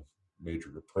 major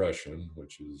depression,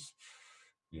 which is,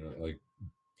 like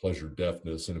pleasure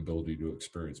deafness, inability to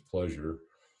experience pleasure.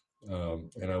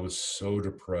 And I was so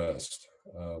depressed.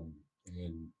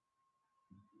 And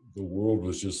the world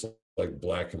was just like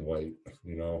black and white, I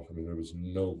mean, there was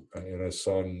and I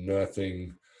saw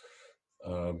nothing,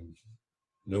 um,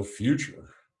 no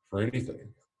future for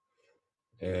anything.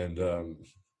 And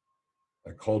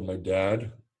I called my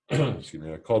dad. Excuse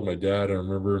me. I called my dad. I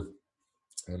remember,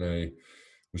 and I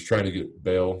was trying to get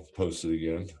bail posted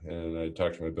again. And I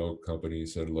talked to my bail company. He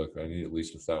said, "Look, I need at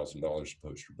least $1,000 to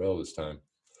post your bail this time."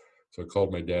 So I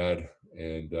called my dad,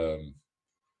 and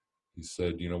he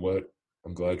said, "You know what?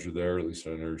 I'm glad you're there. At least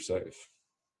I know you're safe."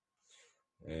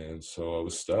 And so I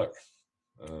was stuck,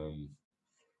 um,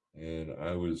 and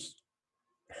I was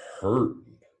hurt.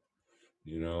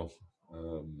 You know,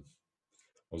 um,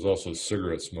 I was also a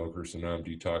cigarette smoker, so now I'm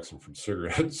detoxing from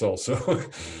cigarettes also.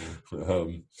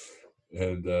 um,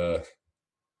 and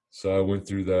So I went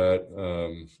through that,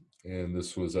 and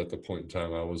this was at the point in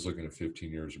time I was looking at 15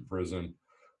 years in prison.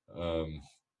 Um,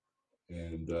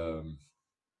 and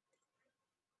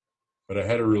But I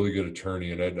had a really good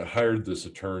attorney, and I'd hired this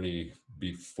attorney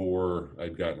before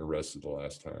I'd gotten arrested the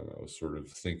last time. I was sort of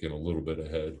thinking a little bit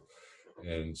ahead,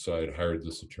 and so I'd hired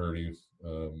this attorney,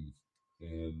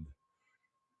 and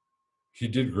he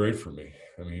did great for me.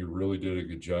 I mean, he really did a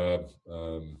good job.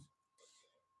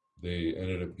 They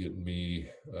ended up getting me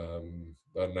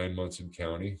about 9 months in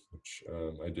county, which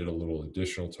I did a little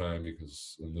additional time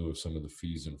because in lieu of some of the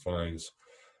fees and fines,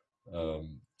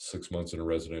 6 months in a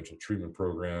residential treatment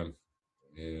program,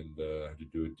 and I had to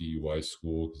do a DUI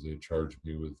school because they charged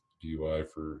me with DUI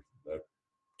for that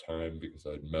time because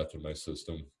I had meth in my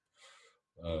system,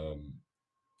 um,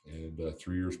 and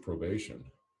 3 years probation.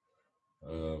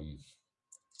 Um,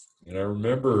 and I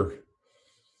remember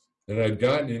and I'd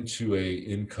gotten into a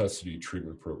in custody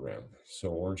treatment program. So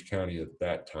Orange County at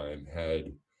that time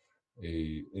had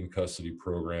a in custody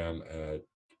program at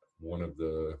one of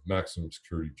the maximum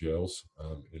security jails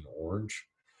in Orange.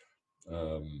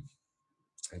 Um,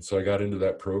 and so I got into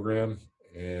that program.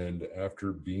 And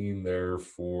after being there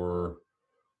for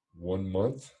 1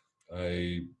 month,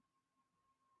 I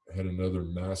had another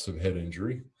massive head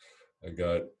injury.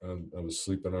 I was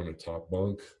sleeping on a top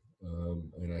bunk,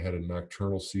 and I had a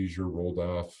nocturnal seizure, rolled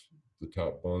off the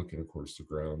top bunk. And of course, the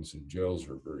grounds and jails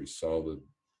are very solid.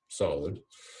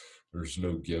 There's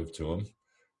no give to them.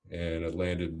 And it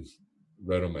landed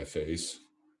right on my face.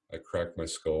 I cracked my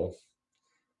skull.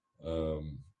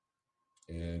 Um,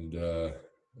 and, uh,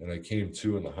 and I came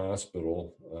to in the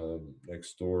hospital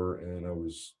next door, and I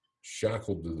was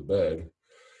shackled to the bed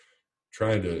I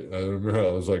remember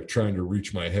I was like trying to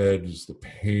reach my head, just the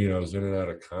pain. I was in and out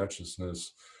of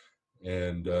consciousness.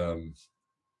 And, and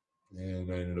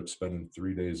I ended up spending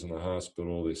 3 days in the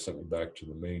hospital. They sent me back to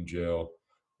the main jail.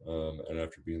 And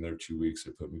after being there 2 weeks,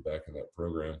 they put me back in that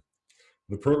program.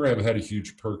 The program had a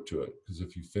huge perk to it because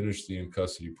if you finished the in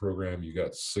custody program, you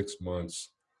got 6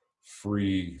 months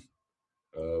free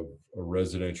of a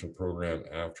residential program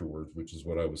afterwards, which is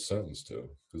what I was sentenced to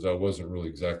because I wasn't really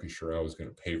exactly sure I was going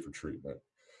to pay for treatment.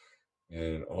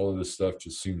 And all of this stuff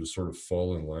just seemed to sort of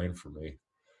fall in line for me.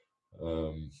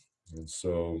 Um,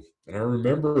 and I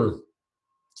remember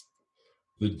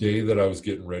the day that I was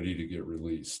getting ready to get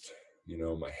released.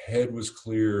 My head was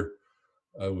clear.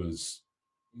 I was,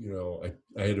 I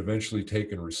had eventually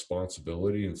taken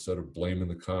responsibility instead of blaming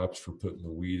the cops for putting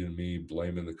the weed in me,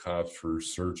 blaming the cops for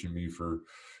searching me for,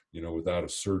 without a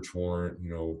search warrant,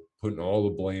 putting all the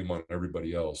blame on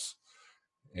everybody else.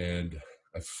 And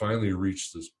I finally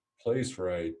reached this place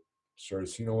where I started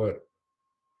to, you know what,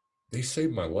 they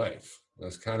saved my life.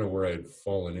 That's kind of where I had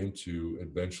fallen into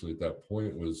eventually at that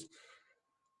point was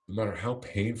no matter how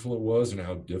painful it was and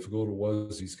how difficult it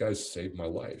was, these guys saved my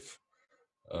life.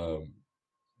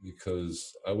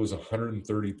 Because I was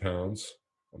 130 pounds.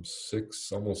 I'm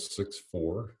almost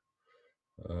 6'4",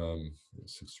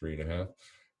 6'3.5",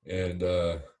 and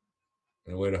I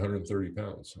weighed 130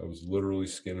 pounds. I was literally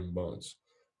skin and bones.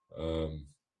 Um,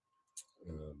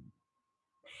 um,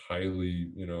 Highly,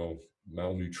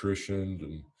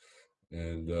 malnutritioned,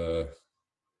 and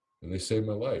they saved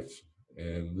my life.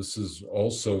 And this is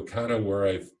also kind of where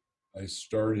I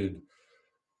started.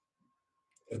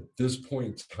 At this point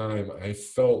in time, I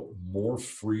felt more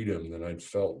freedom than I'd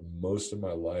felt most of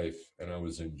my life, and I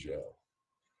was in jail.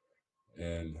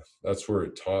 And that's where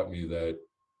it taught me that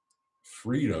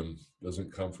freedom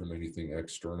doesn't come from anything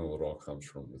external, it all comes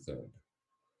from within.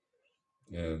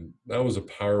 And that was a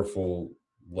powerful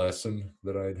lesson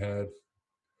that I'd had.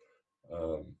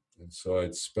 And so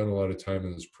I'd spent a lot of time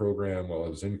in this program while I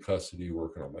was in custody,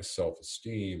 working on my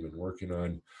self-esteem and working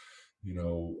on,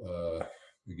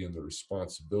 again, the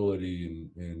responsibility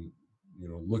and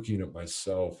looking at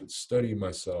myself and studying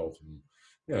myself. And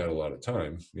yeah, I had a lot of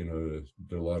time, did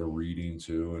a lot of reading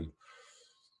too.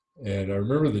 And I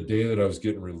remember the day that I was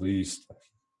getting released,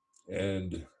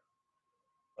 and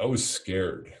I was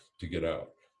scared to get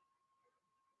out,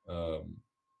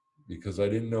 because I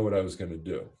didn't know what I was going to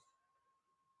do.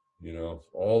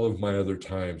 All of my other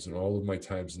times and all of my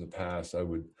times in the past, I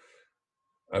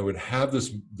would have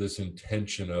this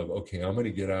intention of, okay, I'm going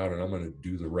to get out and I'm going to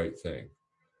do the right thing.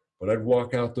 But I'd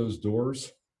walk out those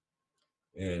doors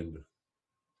and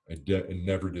I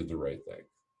never did the right thing.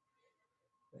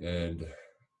 And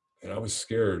I was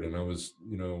scared. And I was,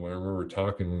 I remember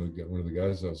talking with one of the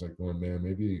guys. I was like, going, man,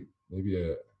 maybe,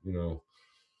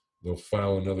 they'll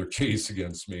file another case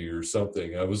against me or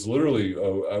something. I was literally,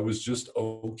 I was just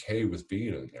okay with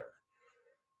being in there.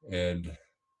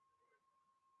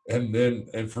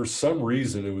 And for some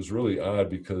reason, it was really odd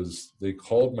because they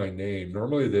called my name.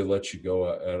 Normally they let you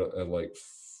go at like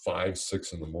 5,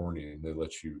 6 in the morning, and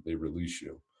they release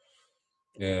you.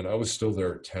 And I was still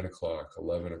there at 10 o'clock,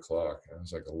 11 o'clock. I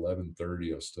was like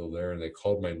 11:30. I was still there. And they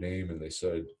called my name and they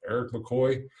said, Eric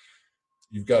McCoy,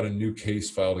 you've got a new case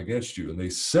filed against you. And they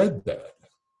said that.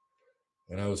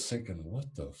 And I was thinking, what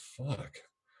the fuck?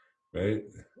 Right.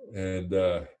 And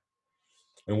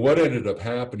what ended up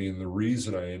happening, the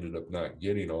reason I ended up not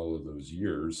getting all of those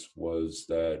years, was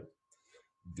that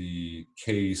the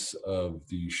case of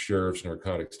the Sheriff's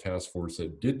Narcotics Task Force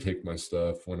that did take my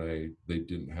stuff when they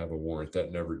didn't have a warrant,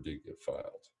 that never did get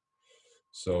filed.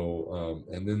 So,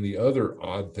 and then the other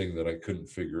odd thing that I couldn't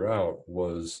figure out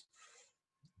was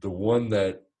the one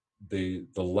that the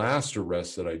last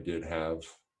arrest that I did have,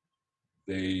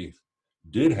 they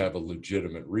did have a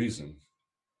legitimate reason,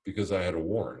 because I had a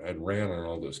warrant. I'd ran on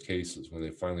all those cases when they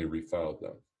finally refiled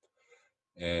them.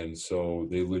 And so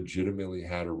they legitimately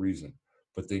had a reason,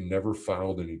 but they never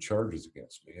filed any charges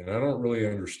against me. And I don't really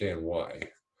understand why.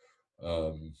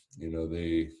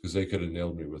 Because they could have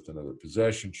nailed me with another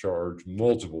possession charge,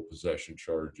 multiple possession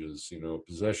charges,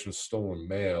 possession of stolen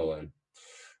mail, and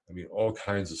all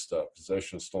kinds of stuff,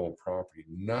 possession of stolen property.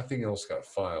 Nothing else got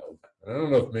filed. And I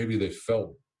don't know if maybe they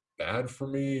felt bad for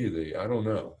me. I don't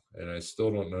know. And I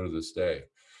still don't know to this day.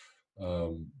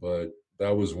 But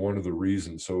that was one of the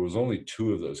reasons. So it was only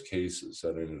 2 of those cases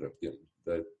that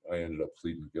I ended up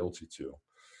pleading guilty to,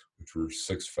 which were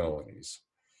 6 felonies.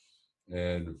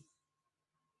 And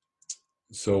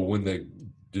so when they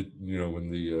did, when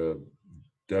the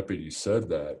deputy said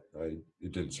that,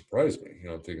 it didn't surprise me.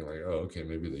 I'm thinking like, oh, okay,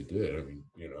 maybe they did.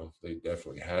 They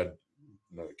definitely had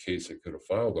another case they could have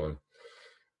filed on.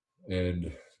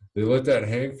 And they let that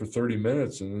hang for 30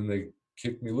 minutes, and then they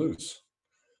kicked me loose.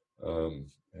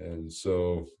 And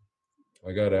so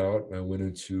I got out and I went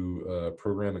into a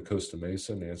program in Costa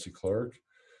Mesa, Nancy Clark.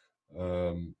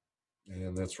 And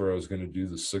that's where I was going to do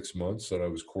the 6 months that I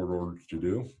was court ordered to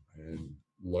do. And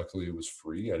luckily it was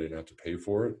free. I didn't have to pay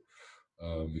for it,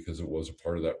 because it was a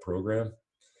part of that program.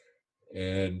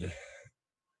 And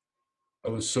I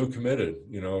was so committed,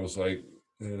 I was like,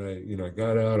 and I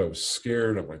got out, I was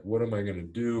scared. I'm like, what am I going to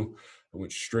do? I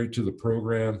went straight to the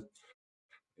program,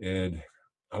 and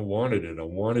I wanted it. I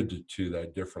wanted to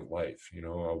that different life. I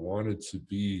wanted to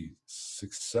be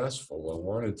successful. I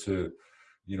wanted to,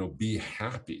 be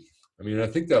happy. I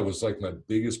think that was like my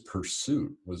biggest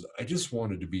pursuit, was I just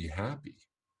wanted to be happy.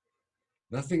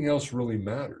 Nothing else really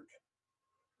mattered,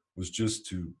 was just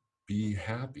to be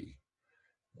happy.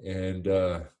 And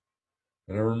I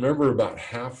remember about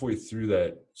halfway through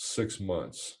that 6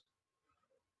 months,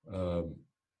 I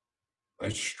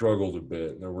struggled a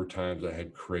bit. And there were times I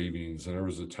had cravings. And there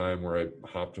was a time where I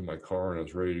hopped in my car and I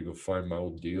was ready to go find my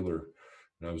old dealer.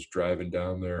 And I was driving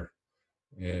down there.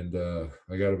 And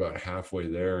I got about halfway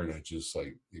there, and it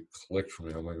clicked for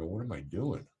me. I'm like, what am I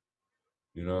doing?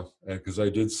 Because I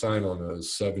did sign on a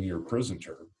 7-year prison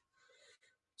term.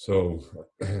 So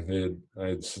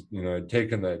I'd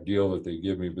taken that deal that they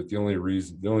give me, but the only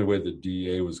way the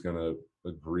DEA was going to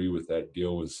agree with that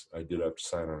deal was I did have to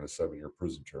sign on a 7-year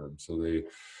prison term. So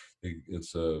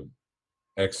it's a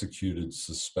executed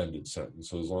suspended sentence.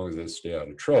 So as long as I stay out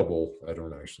of trouble, I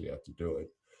don't actually have to do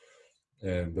it.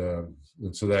 And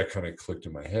so that kind of clicked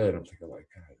in my head. I'm thinking like,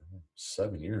 God,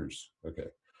 7 years.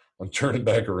 Okay. I'm turning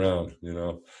back around,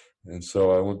 And so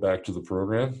I went back to the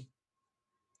program,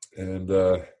 and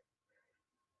then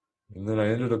I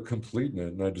ended up completing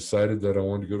it, and I decided that I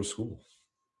wanted to go to school.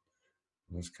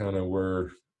 And that's kind of where,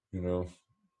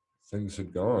 things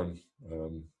had gone.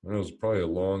 It was probably a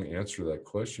long answer to that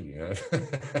question you had.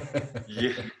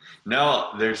 Yeah.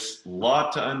 Now there's a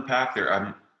lot to unpack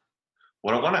there.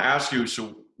 What I want to ask you,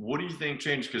 so what do you think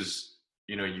changed? Because,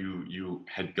 you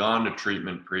had gone to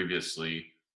treatment previously,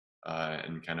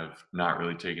 and kind of not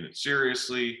really taken it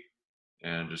seriously,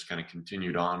 and just kind of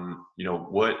continued on.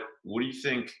 What do you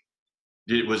think?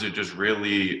 Was it just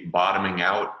really bottoming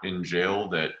out in jail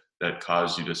that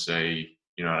caused you to say,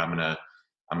 I'm gonna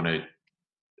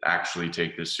actually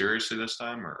take this seriously this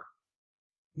time, or?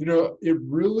 It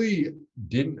really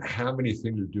didn't have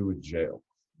anything to do with jail.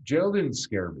 Jail didn't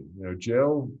scare me.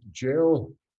 Jail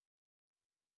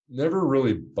never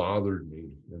really bothered me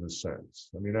in a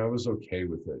sense. I mean, I was okay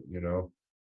with it.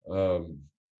 Um,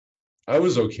 I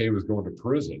was okay with going to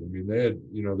prison. I mean, they had,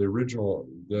 the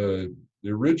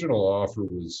original offer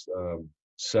was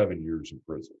 7 years in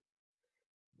prison.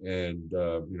 And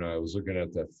I was looking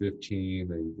at that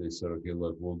 15. They said, okay,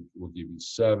 look, we'll give you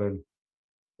 7.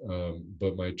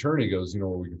 But my attorney goes,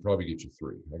 well, we can probably get you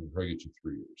 3. I can probably get you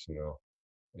 3 years.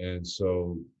 And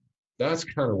so that's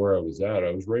kind of where I was at.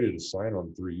 I was ready to sign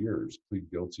on 3 years, plead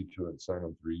guilty to it, and sign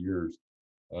on 3 years.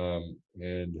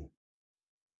 And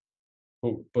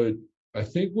but I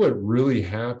think what really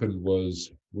happened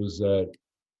was that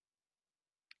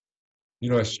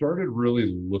I started really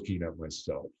looking at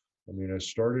myself. I mean, I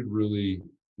started really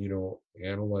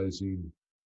analyzing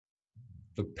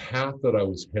the path that I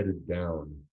was headed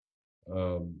down,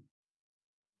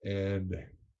 and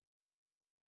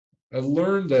I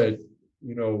learned that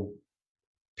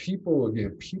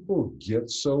people get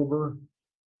sober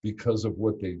because of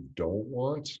what they don't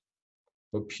want,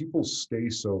 but people stay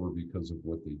sober because of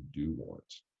what they do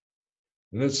want.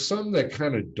 And it's something that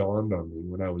kind of dawned on me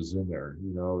when I was in there.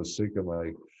 I was thinking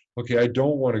like, okay, I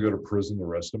don't want to go to prison the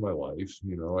rest of my life.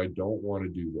 I don't want to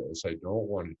do this. I don't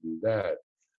want to do that.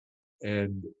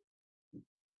 And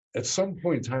at some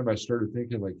point in time, I started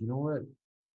thinking like, you know what?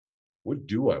 What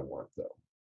do I want though?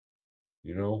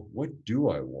 What do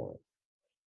I want?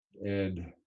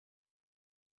 And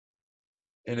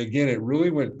again, it really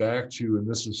went back to, and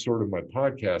this is sort of my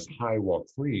podcast, High While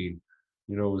Clean,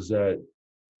 was that,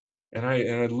 and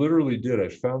I literally did. I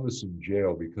found this in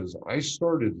jail because I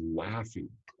started laughing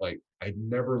like I'd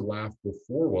never laughed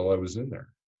before while I was in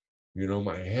there.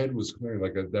 My head was clear,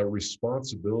 like that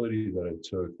responsibility that I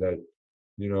took. That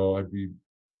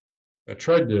I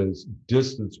tried to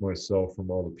distance myself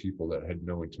from all the people that had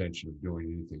no intention of doing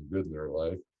anything good in their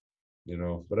life.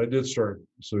 But I did start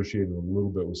associating a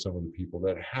little bit with some of the people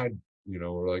that had,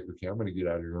 were like, okay, I'm going to get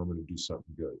out of here. I'm going to do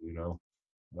something good.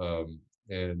 Um,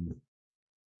 and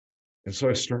so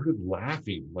I started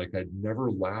laughing like I'd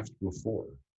never laughed before,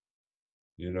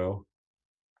 you know?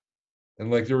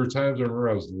 And like there were times I remember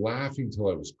I was laughing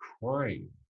till I was crying.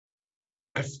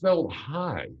 I felt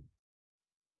high.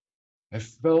 I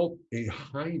felt a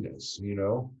highness,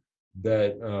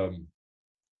 that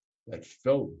that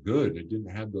felt good. It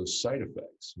didn't have those side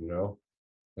effects.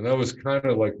 And that was kind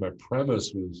of like my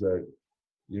premise was that,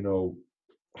 you know,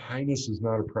 highness is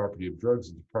not a property of drugs,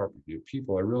 it's a property of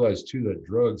people. I realized too that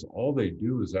drugs, all they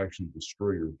do is actually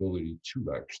destroy your ability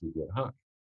to actually get high.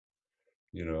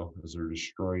 As they're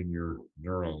destroying your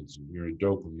neurons and your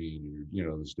dopamine,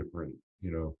 there's different,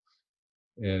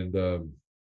 and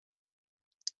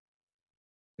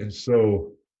and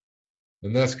so,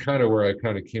 and that's kind of where I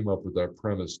kind of came up with that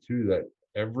premise too, that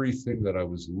everything that I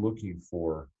was looking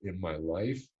for in my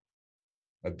life,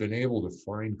 I've been able to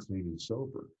find clean and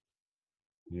sober,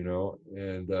 and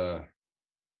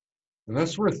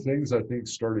that's where things I think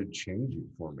started changing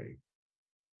for me,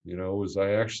 was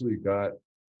I actually got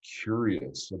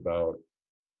curious about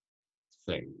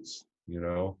things,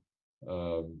 my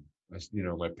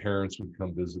parents would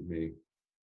come visit me,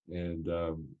 and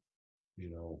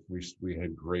we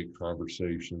had great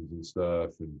conversations and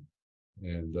stuff, and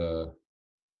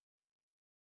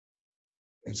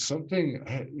something,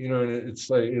 and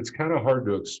it's like it's kind of hard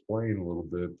to explain a little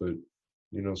bit, but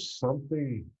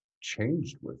something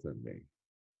changed within me,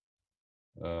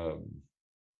 um,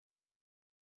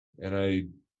 and I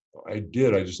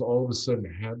just all of a sudden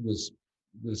had this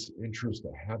interest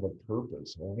to have a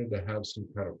purpose. I wanted to have some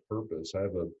kind of purpose. I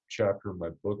have a chapter in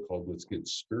my book called "Let's Get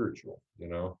Spiritual,"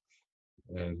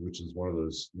 and which is one of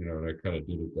those, and I kind of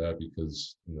did it that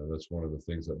because, that's one of the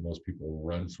things that most people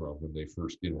run from when they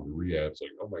first get into rehab. It's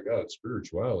like, oh my God,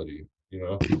 spirituality, I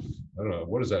don't know,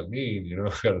 what does that mean,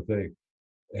 kind of thing.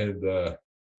 And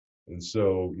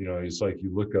so, it's like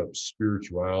you look up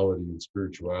spirituality, and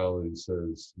spirituality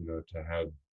says, to have,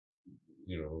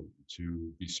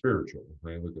 to be spiritual,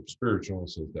 right? Look up spiritual, and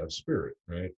says to have spirit,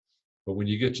 right? But when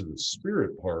you get to the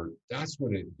spirit part, that's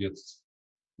when it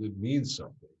means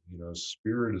something.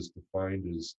 Spirit is defined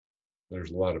as,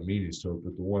 there's a lot of meanings to it,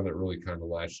 but the one that really kind of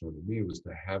latched onto me was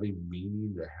to having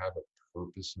meaning, to have a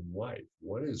purpose in life.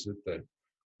 What is it that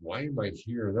why am I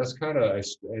here? And that's kind of,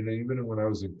 and even when I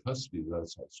was in custody,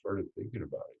 that's I started thinking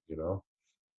about it,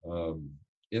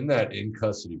 in that in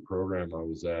custody program I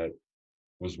was at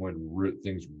was when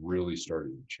things really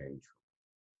started to change.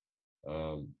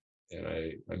 Um, and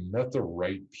I met the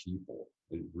right people.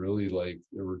 It really, like,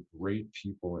 there were great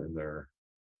people in there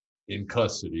in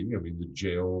custody. I mean, the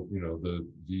jail,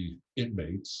 the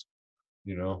inmates,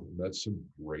 met some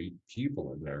great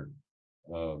people in there.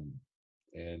 Um,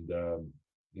 and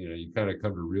you kind of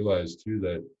come to realize too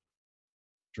that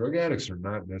drug addicts are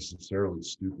not necessarily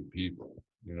stupid people.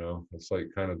 It's like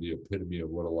kind of the epitome of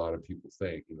what a lot of people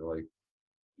think. Like,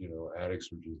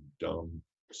 addicts are just dumb,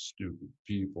 stupid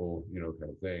people, kind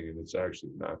of thing. And it's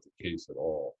actually not the case at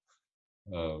all.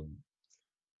 Um,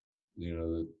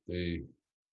 that they,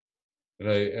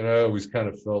 and I always kind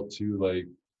of felt too, like,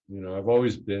 I've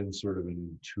always been sort of an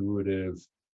intuitive,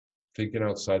 thinking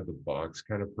outside the box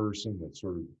kind of person. That's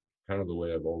sort of kind of the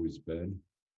way I've always been.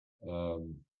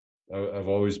 I've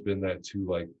always been that too,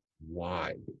 like,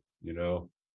 why,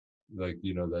 like,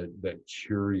 that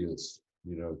curious,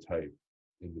 type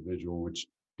individual, which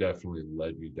definitely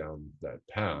led me down that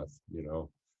path.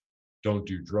 Don't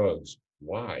do drugs.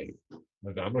 Why?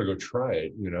 Like, I'm gonna go try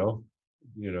it,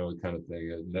 kind of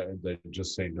thing. And that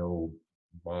just say no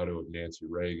motto of Nancy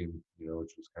Reagan,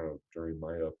 which was kind of during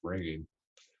my upbringing,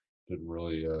 didn't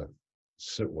really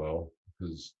sit well,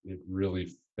 because it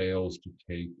really fails to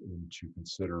take into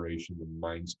consideration the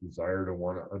mind's desire to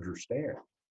want to understand,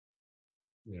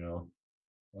 you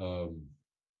know.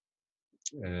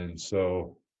 And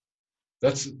so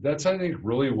that's I think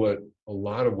really what a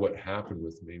lot of what happened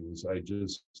with me was I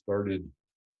just started,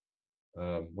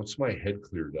 once my head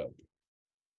cleared up,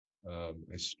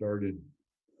 I started,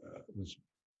 was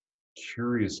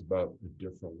curious about a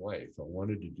different life. I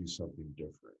wanted to do something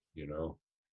different.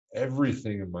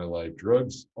 Everything in my life,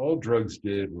 all drugs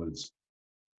did was,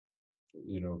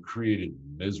 created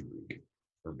misery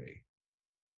for me.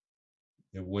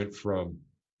 It went from,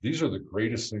 these are the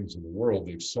greatest things in the world,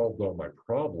 they've solved all my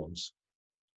problems,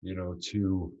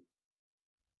 to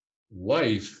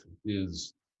life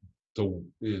is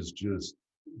just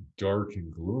dark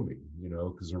and gloomy,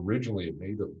 because originally it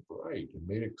made it bright, it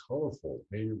made it colorful, it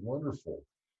made it wonderful,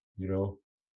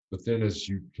 but then as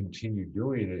you continue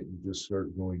doing it, you just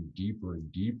start going deeper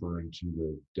and deeper into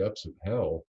the depths of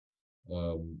hell,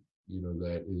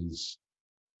 that is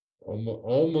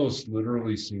almost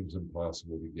literally seems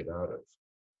impossible to get out of.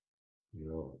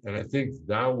 And I think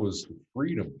that was the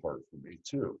freedom part for me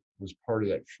too, was part of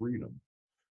that freedom,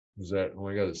 was that, oh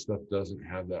my God, this stuff doesn't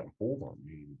have that hold on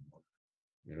me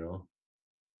anymore.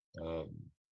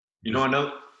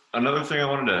 Another thing I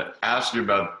wanted to ask you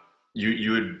about,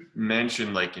 you had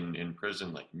mentioned, like, in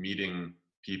prison, like, meeting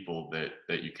people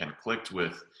that you kind of clicked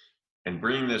with, and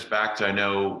bringing this back to, I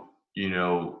know,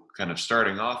 kind of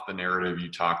starting off the narrative,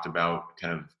 you talked about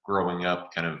kind of growing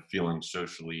up, kind of feeling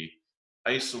socially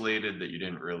isolated, that you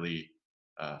didn't really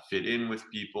fit in with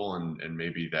people, and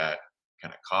maybe that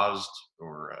kind of caused,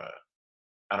 or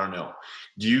I don't know.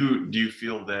 Do you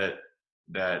feel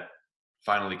that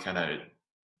finally kind of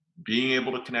being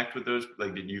able to connect with those,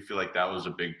 like, did you feel like that was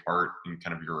a big part in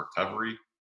kind of your recovery?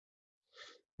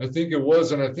 I think it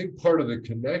was, and I think part of the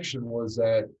connection was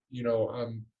that,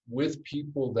 I'm with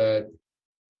people that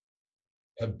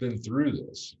have been through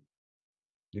this,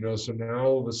 so now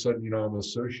all of a sudden, I'm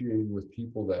associating with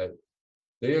people that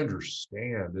they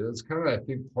understand. And it's kind of, I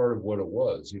think, part of what it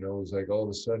was, it was like all of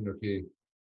a sudden, okay,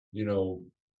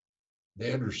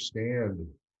 they understand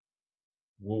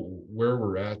where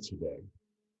we're at today,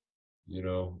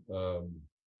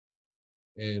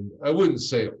 and I wouldn't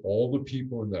say all the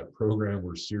people in that program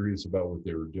were serious about what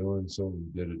they were doing. Some of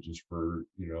them did it just for,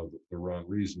 the wrong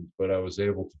reasons, but I was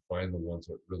able to find the ones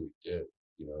that really did,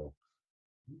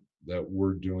 that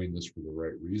were doing this for the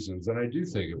right reasons. And I do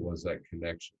think it was that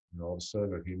connection. All of a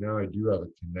sudden, okay, now I do have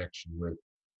a connection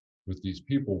with these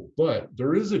people. But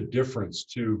there is a difference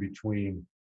too between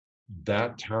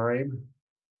that time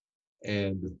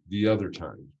and the other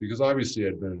times, because obviously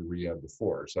I'd been in rehab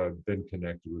before, so I've been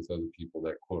connected with other people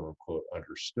that quote unquote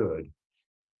understood,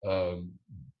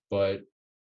 but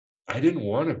I didn't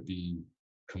want to be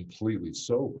completely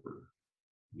sober,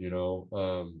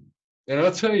 and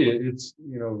I'll tell you, it's,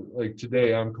 like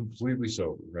today I'm completely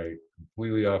sober, right?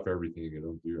 Completely off everything. I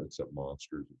don't do except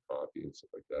Monsters and coffee and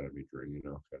stuff like that. I mean, drink,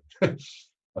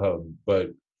 but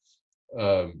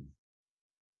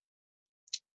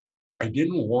I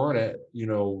didn't want to,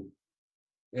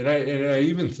 and I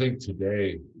even think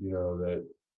today, that,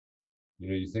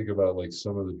 you think about like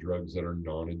some of the drugs that are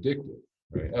non-addictive,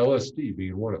 right? LSD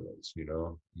being one of those, I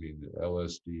mean,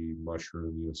 LSD,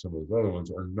 mushroom, some of those other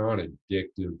ones are not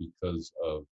addictive because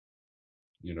of,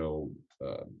 you know,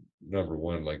 number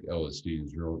one, like LSD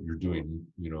is you're doing,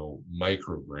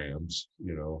 micrograms,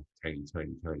 tiny,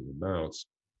 tiny, tiny amounts.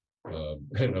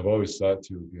 And I've always thought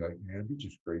to be like, man, it'd be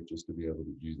just great just to be able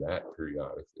to do that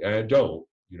periodically. And I don't,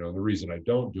 the reason I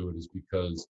don't do it is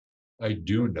because I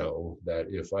do know that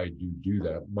if I do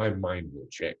that, my mind will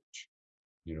change.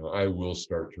 I will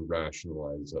start to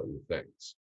rationalize other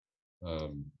things.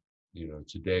 Um,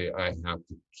 Today I have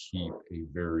to keep a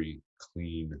very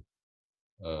clean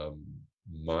um,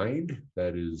 mind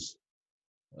that is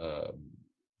um,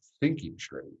 thinking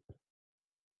straight.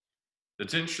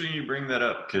 It's interesting you bring that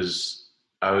up because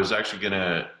I was actually going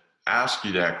to ask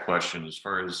you that question as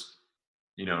far as,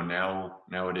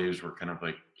 nowadays we're kind of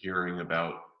like hearing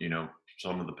about,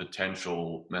 some of the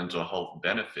potential mental health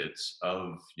benefits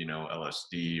of,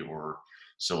 LSD or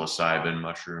psilocybin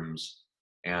mushrooms.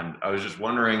 And I was just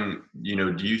wondering,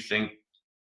 do you think,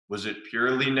 was it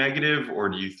purely negative, or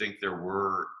do you think there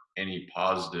were any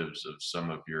positives of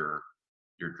some of your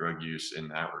drug use in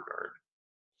that regard?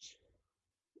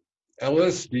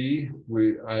 LSD,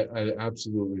 I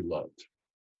absolutely loved.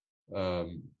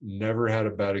 Never had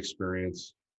a bad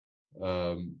experience.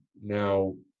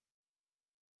 Now,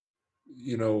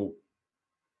 you know,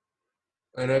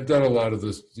 and I've done a lot of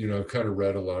this, I've kind of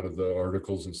read a lot of the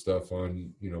articles and stuff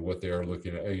on, what they are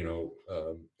looking at,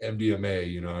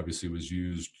 MDMA, obviously was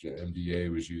used,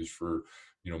 MDA was used for,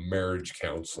 marriage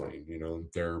counseling,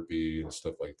 and therapy and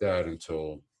stuff like that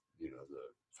until, the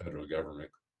federal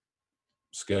government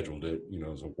scheduled it,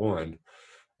 as a one,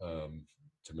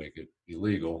 to make it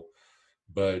illegal.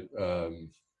 But,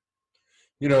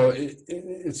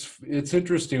 it's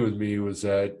interesting with me was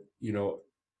that,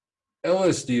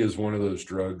 LSD is one of those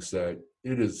drugs that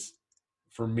it is,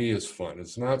 for me, is fun.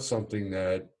 It's not something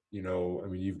that, I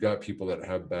mean, you've got people that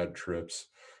have bad trips.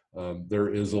 There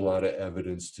is a lot of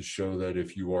evidence to show that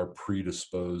if you are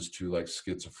predisposed to like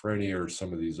schizophrenia or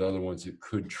some of these other ones, it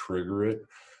could trigger it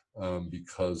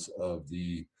because of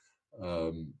the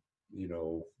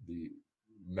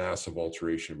massive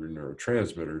alteration of your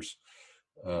neurotransmitters.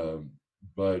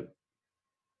 But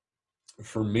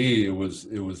for me, it was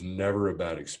never a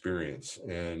bad experience,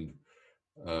 and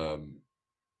um,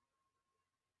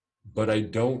 but I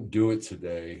don't do it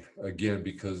today again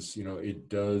because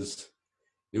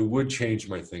it would change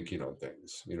my thinking on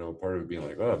things. Part of it being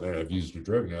like, oh man, I've used a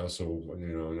drug now, so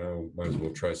now might as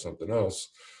well try something else.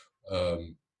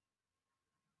 Um,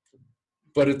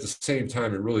 but at the same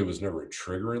time, it really was never a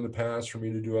trigger in the past for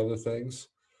me to do other things.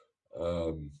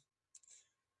 Um,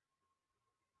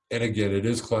 and again, it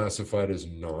is classified as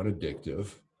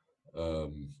non-addictive.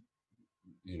 Um,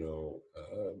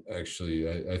 actually,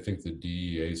 I think the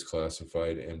DEA's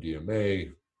classified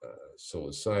MDMA,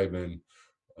 psilocybin,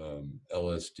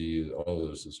 LSD, all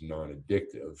those as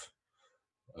non-addictive.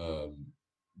 Um,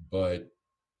 but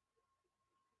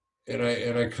and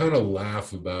I kind of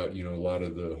laugh about a lot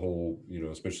of the whole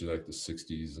especially like the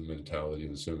 '60s and mentality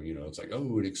and so it's like,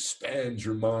 oh, it expands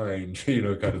your mind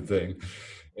kind of thing.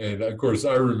 And of course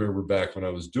I remember back when I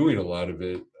was doing a lot of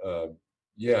it,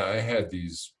 yeah, I had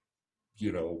these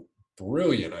you know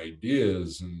brilliant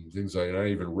ideas and things like, and I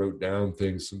even wrote down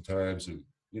things sometimes, and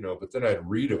but then I'd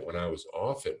read it when I was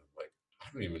off it, and I'm like, I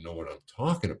don't even know what I'm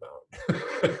talking about.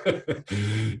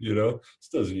 This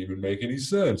doesn't even make any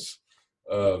sense.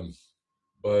 um,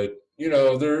 but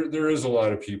there is a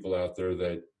lot of people out there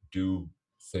that do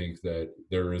think that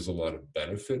there is a lot of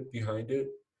benefit behind it,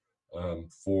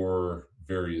 for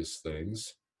various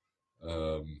things.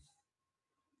 um,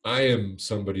 I am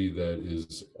somebody that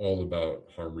is all about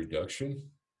harm reduction.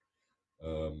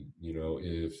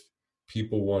 If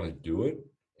people want to do it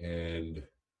and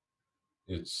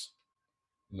it's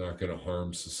not going to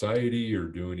harm society or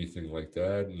do anything like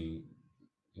that, and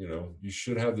you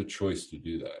should have the choice to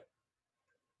do that.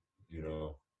 you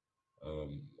know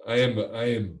I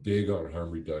am big on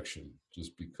harm reduction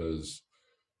just because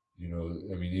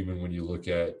I mean, even when you look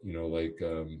at like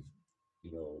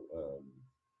you know um,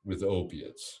 with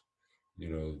opiates,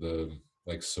 the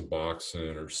like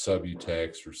Suboxone or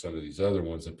Subutex or some of these other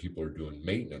ones that people are doing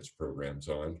maintenance programs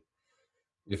on.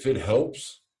 If it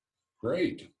helps,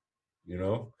 great. You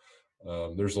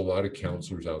know, there's a lot of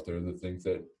counselors out there that think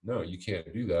that no, you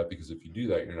can't do that because if you do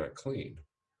that, you're not clean.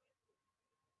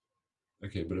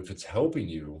 Okay, but if it's helping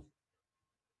you,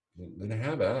 then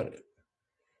have at it.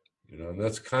 And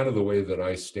that's kind of the way that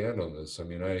I stand on this. I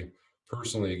mean, I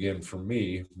personally, again, for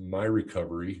me, my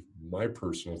recovery, my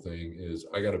personal thing is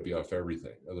I got to be off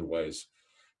everything. Otherwise,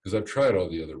 because I've tried all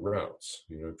the other routes.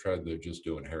 I've tried the just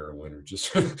doing heroin or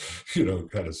just,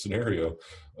 kind of scenario.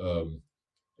 And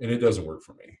it doesn't work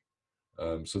for me.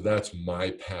 So that's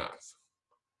my path.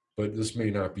 But this may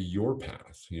not be your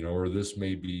path, or this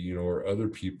may be, or other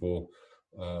people,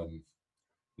 and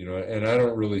I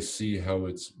don't really see how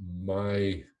it's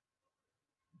my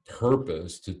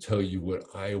purpose to tell you what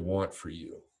I want for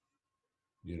you,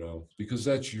 because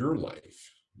that's your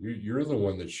life. You're the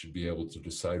one that should be able to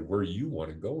decide where you want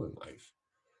to go in life.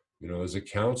 As a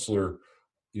counselor,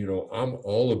 I'm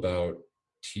all about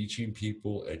teaching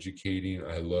people, educating.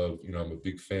 I love, I'm a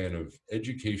big fan of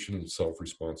education and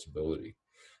self-responsibility.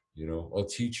 I'll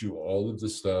teach you all of the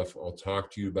stuff. I'll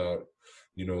talk to you about,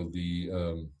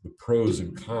 the pros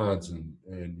and cons and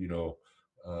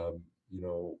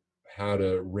how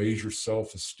to raise your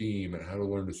self-esteem and how to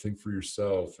learn to think for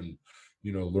yourself and,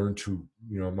 learn to,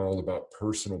 I'm all about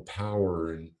personal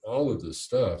power and all of this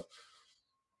stuff.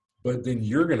 But then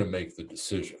you're going to make the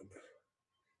decision,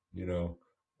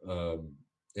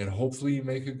 and hopefully you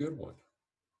make a good one.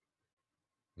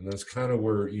 And that's kind of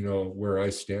where I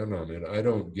stand on it. I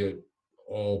don't get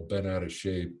all bent out of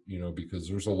shape, because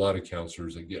there's a lot of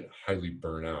counselors that get highly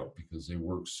burnt out because they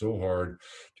work so hard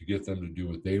to get them to do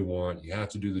what they want. You have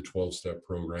to do the 12-step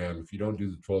program. If you don't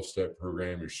do the 12-step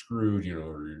program, you're screwed,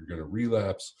 or you're going to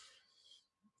relapse.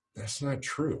 That's not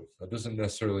true. That doesn't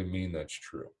necessarily mean that's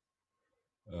true.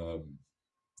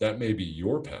 That may be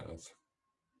your path,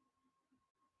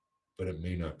 but it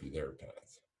may not be their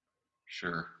path.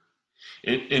 Sure.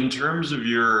 In terms of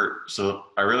so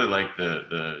I really like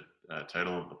the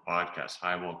title of the podcast,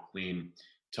 High While Clean.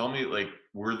 Tell me,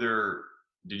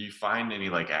 did you find any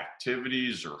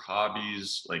activities or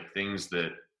hobbies, things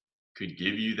that could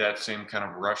give you that same kind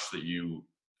of rush that you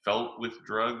felt with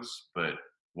drugs, but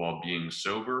while being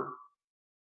sober?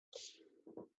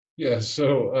 Yeah.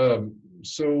 So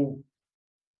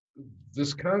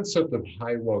this concept of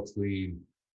high while clean,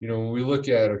 when we look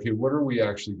at, okay, what are we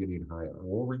actually getting high on?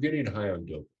 Well, we're getting high on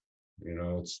dope.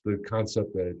 It's the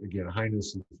concept that, again,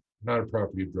 highness is not a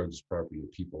property of drugs, it's property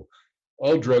of people.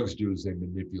 All drugs do is they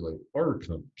manipulate our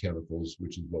chemicals,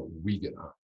 which is what we get on,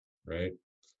 right?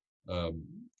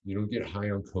 You don't get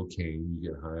high on cocaine, you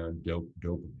get high on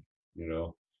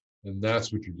dopamine, and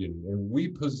that's what you're getting. And we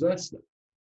possess them,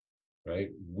 right?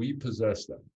 We possess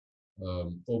them.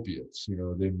 Opiates,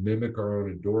 they mimic our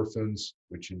own endorphins,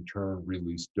 which in turn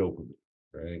release dopamine,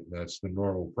 right? And that's the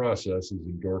normal process, is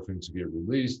endorphins get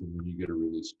released, and then you get a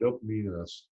release of dopamine, and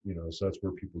that's, so that's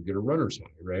where people get a runner's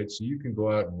high, right? So you can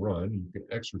go out and run, you can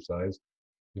exercise.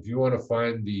 If you want to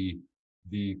find the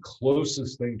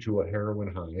closest thing to a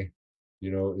heroin high,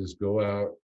 is go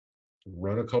out,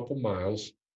 run a couple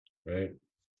miles, right?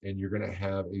 And you're going to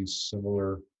have a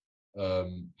similar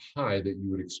high that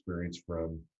you would experience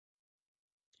from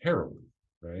heroin,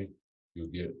 right? You'll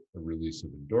get a release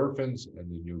of endorphins, and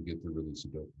then you'll get the release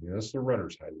of dopamine. That's the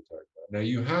runner's high we talk about. Now,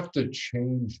 you have to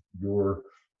change your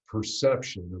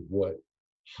perception of what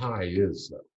high is,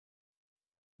 though,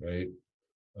 right?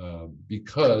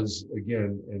 Because,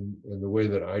 again, and the way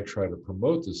that I try to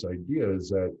promote this idea is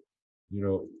that,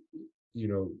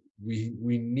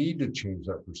 we need to change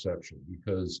that perception,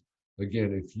 because,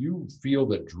 again, if you feel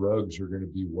that drugs are going to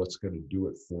be what's going to do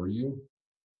it for you,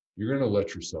 you're going to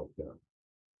let yourself down,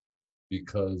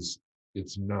 because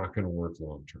it's not going to work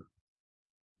long term.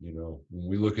 When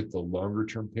we look at the longer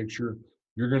term picture,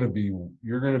 you're going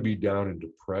to be down in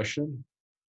depression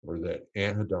or that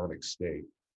anhedonic state,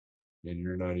 and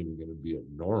you're not even going to be at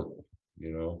normal.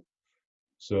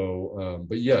 So,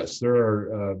 but yes, there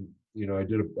are. I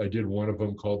did one of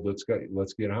them called Let's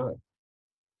Get High,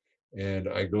 and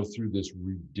I go through this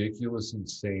ridiculous,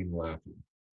 insane laughing.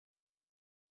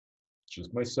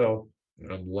 Just myself,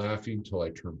 and I'm laughing till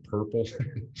I turn purple,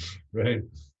 right?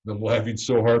 And I'm laughing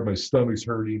so hard my stomach's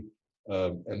hurting,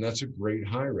 and that's a great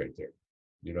high right there.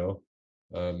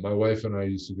 My wife and I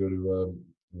used to go to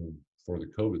for the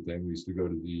COVID thing. We used to go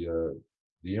to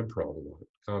the Improv a lot,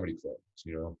 comedy clubs.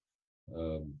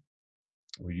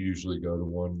 We usually go to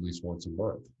one at least once a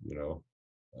month.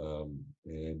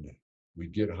 And we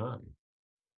get high.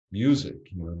 Music,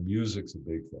 music's a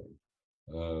big thing.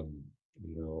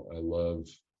 I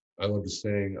love to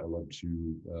sing. I love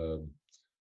to,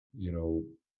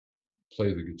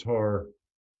 play the guitar,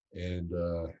 and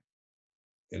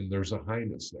there's a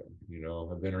highness there.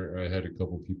 I had a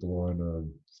couple people on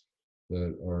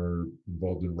that are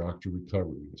involved in Rock to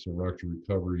Recovery. So Rock to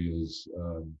Recovery is,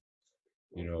 a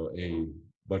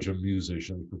bunch of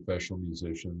musicians, professional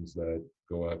musicians that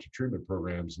go out to treatment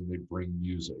programs, and they bring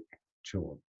music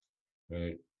to them,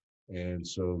 right? And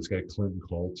so this guy Clinton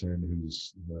Colton,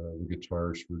 who's the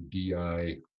guitarist for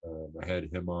DI, I had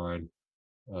him on.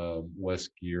 Wes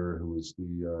Geer, who's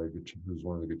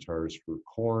one of the guitarists for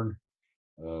Korn.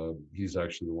 He's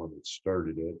actually the one that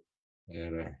started it,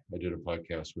 and I did a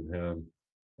podcast with him,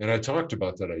 and I talked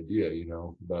about that idea,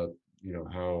 about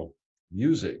how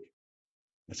music,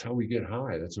 that's how we get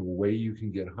high. That's a way you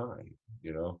can get high.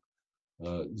 You know,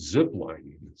 zip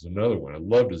lining is another one. I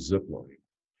love to zip line.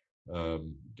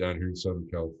 Down here in Southern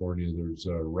California, there's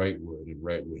Wrightwood, and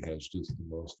Wrightwood has just the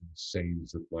most insane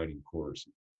zip lining course.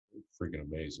 Freaking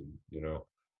amazing,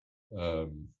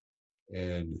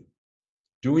 and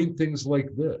doing things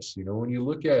like this, when you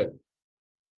look at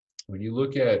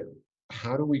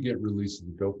how do we get release of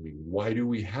the dopamine? Why do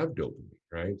we have dopamine,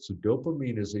 right? So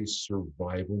dopamine is a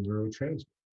survival neurotransmitter,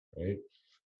 right?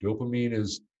 Dopamine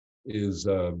was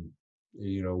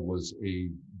a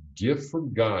gift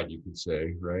from God, you could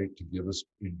say, right, to give us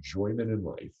enjoyment in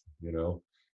life,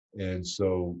 and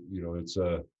so it's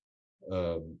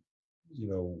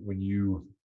when you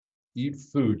eat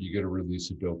food, you get a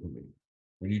release of dopamine.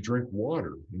 When you drink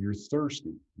water and you're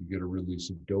thirsty, you get a release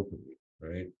of dopamine,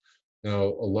 right? Now,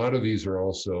 a lot of these are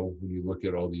also, when you look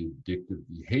at all the addictive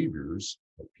behaviors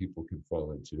that people can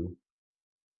fall into,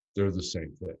 they're the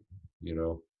same thing, you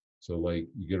know? So like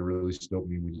you get a release of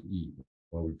dopamine when you eat.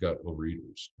 Well, we've got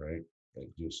overeaters, right? That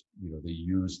just, they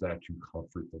use that to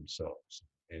comfort themselves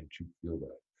and to feel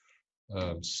that.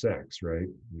 Sex, right?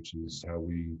 Which is how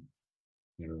we,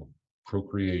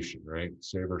 procreation, right?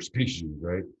 Save our species,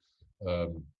 right?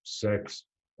 Sex,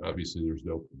 obviously there's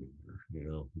dopamine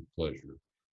there, pleasure.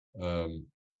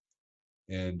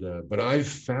 But I've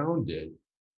found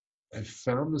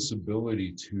this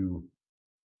ability to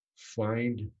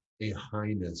find a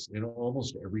highness in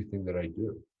almost everything that I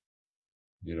do.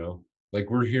 Like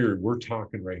we're here, we're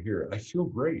talking right here. I feel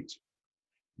great.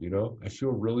 I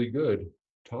feel really good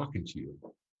talking to you.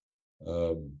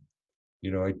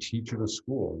 I teach at a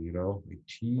school, I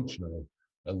teach, and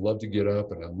I love to get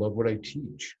up, and I love what I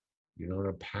teach, and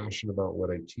I'm passionate about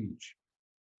what I teach.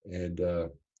 And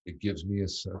it gives me a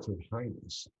sense of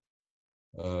highness.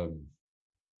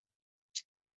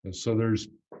 And so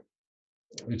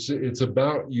it's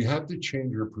about, you have to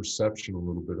change your perception a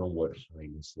little bit on what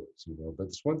highness is, but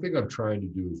it's one thing I'm trying to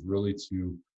do is really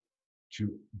to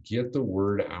get the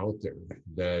word out there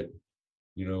that,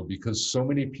 because so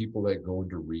many people that go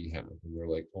into rehab and they're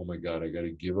like, oh my God, I got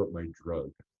to give up my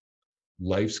drug.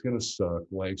 Life's going to suck.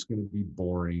 Life's going to be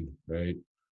boring, right?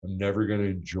 I'm never going to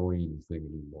enjoy anything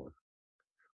anymore.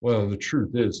 Well, the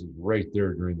truth is right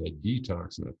there during that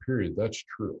detox in that period, that's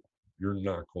true. You're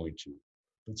not going to,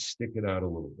 but stick it out a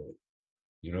little bit,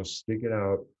 stick it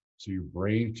out so your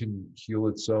brain can heal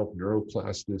itself,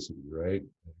 neuroplasticity, right?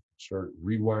 Start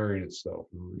rewiring itself,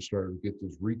 and start to get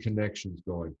those reconnections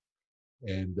going.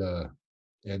 And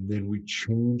then we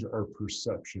change our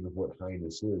perception of what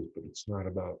highness is, but it's not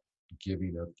about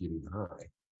giving up getting high.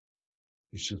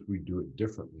 It's just we do it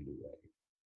differently today,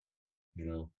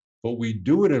 but we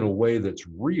do it in a way that's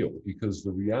real, because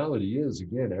the reality is,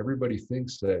 again, everybody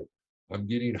thinks that I'm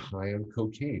getting high on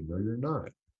cocaine. No, you're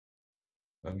not.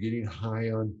 I'm getting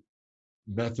high on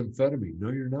methamphetamine.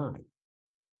 No, you're not.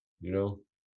 The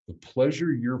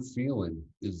pleasure you're feeling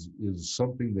is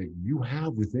something that you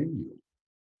have within you.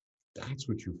 That's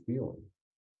what you're feeling.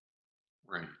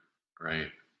 Right.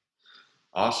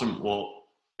 Awesome. Well,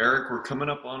 Eric, we're coming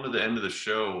up onto the end of the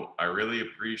show. I really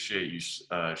appreciate you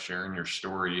sharing your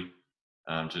story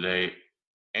today.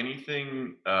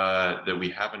 Anything that we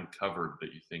haven't covered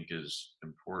that you think is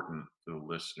important to the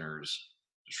listeners,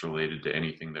 just related to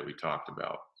anything that we talked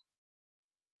about?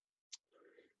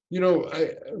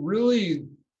 I really,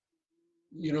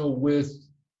 with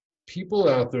people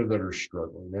out there that are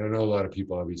struggling, and I know a lot of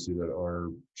people obviously that are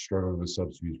struggling with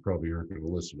substance abuse probably aren't going to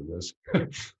listen to this,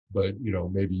 but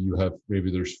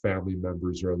maybe there's family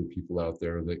members or other people out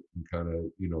there that can kind of,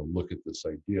 look at this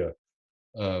idea.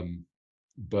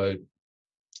 But,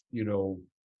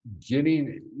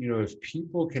 if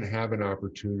people can have an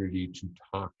opportunity to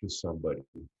talk to somebody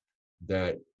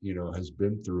that, has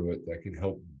been through it, that can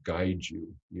help guide you,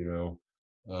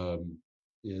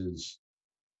 is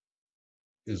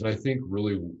I think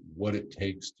really what it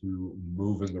takes to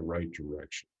move in the right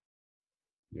direction,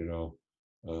 and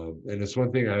it's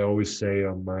one thing I always say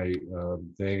on my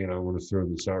thing, and I want to throw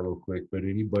this out real quick, but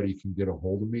anybody can get a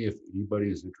hold of me if anybody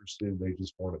is interested and they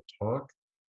just want to talk.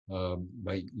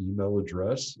 My email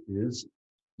address is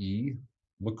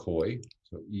emccoy,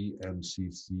 so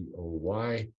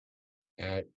EMCCOY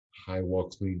at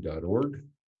highwallclean.org.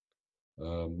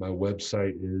 My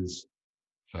website is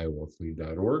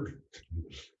highwallclean.org.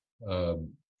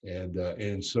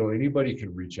 And so anybody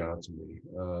can reach out to me,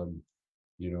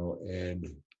 and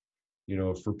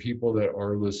for people that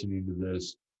are listening to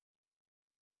this,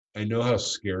 I know how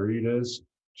scary it is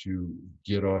to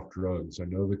get off drugs. I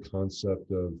know the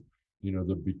concept of,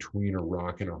 the between a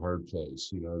rock and a hard place,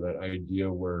 that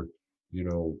idea where, you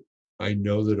know, I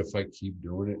know that if I keep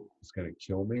doing it, it's going to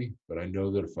kill me, but I know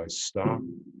that if I stop,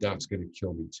 that's going to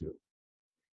kill me too.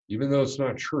 Even though it's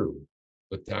not true,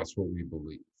 but that's what we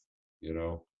believe, you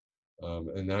know,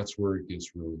 and that's where it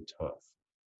gets really tough.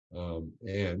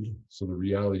 And so the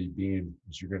reality being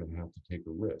is you're going to have to take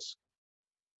a risk,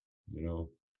 you know,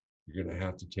 you're going to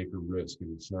have to take a risk,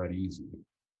 and it's not easy.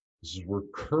 This is where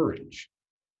courage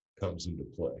comes into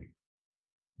play,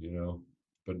 you know.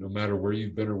 But no matter where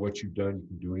you've been or what you've done, you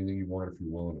can do anything you want if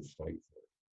you're willing to fight for it,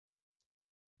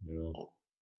 you know.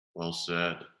 Well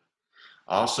said.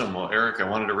 Awesome. Well, Eric, I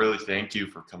wanted to really thank you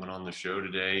for coming on the show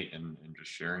today and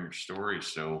just sharing your story.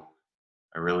 So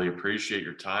I really appreciate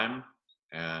your time.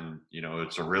 And,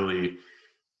 it's a really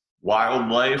wild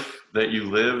life that you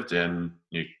lived, and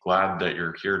you're glad that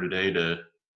you're here today to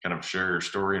kind of share your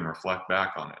story and reflect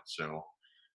back on it. So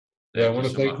Yeah, thank you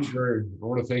so much. I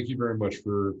want to thank you very much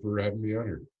for having me on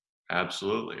here.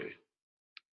 Absolutely.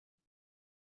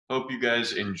 Hope you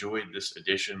guys enjoyed this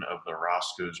edition of the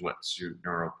Roscoe's Wetsuit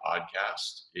Neuro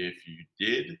podcast. If you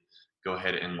did, go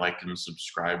ahead and like and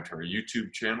subscribe to our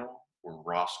YouTube channel, or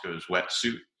Roscoe's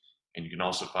Wetsuit. And you can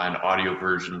also find audio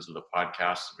versions of the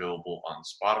podcast available on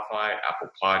Spotify, Apple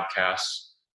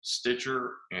Podcasts,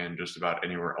 Stitcher, and just about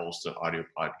anywhere else that audio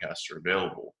podcasts are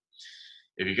available.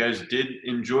 If you guys did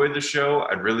enjoy the show,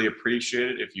 I'd really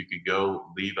appreciate it if you could go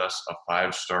leave us a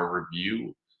 5-star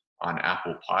review on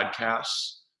Apple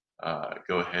Podcasts.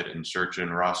 Go ahead and search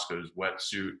in Roscoe's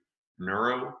Wetsuit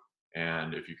Neuro.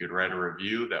 And if you could write a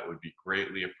review, that would be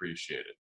greatly appreciated.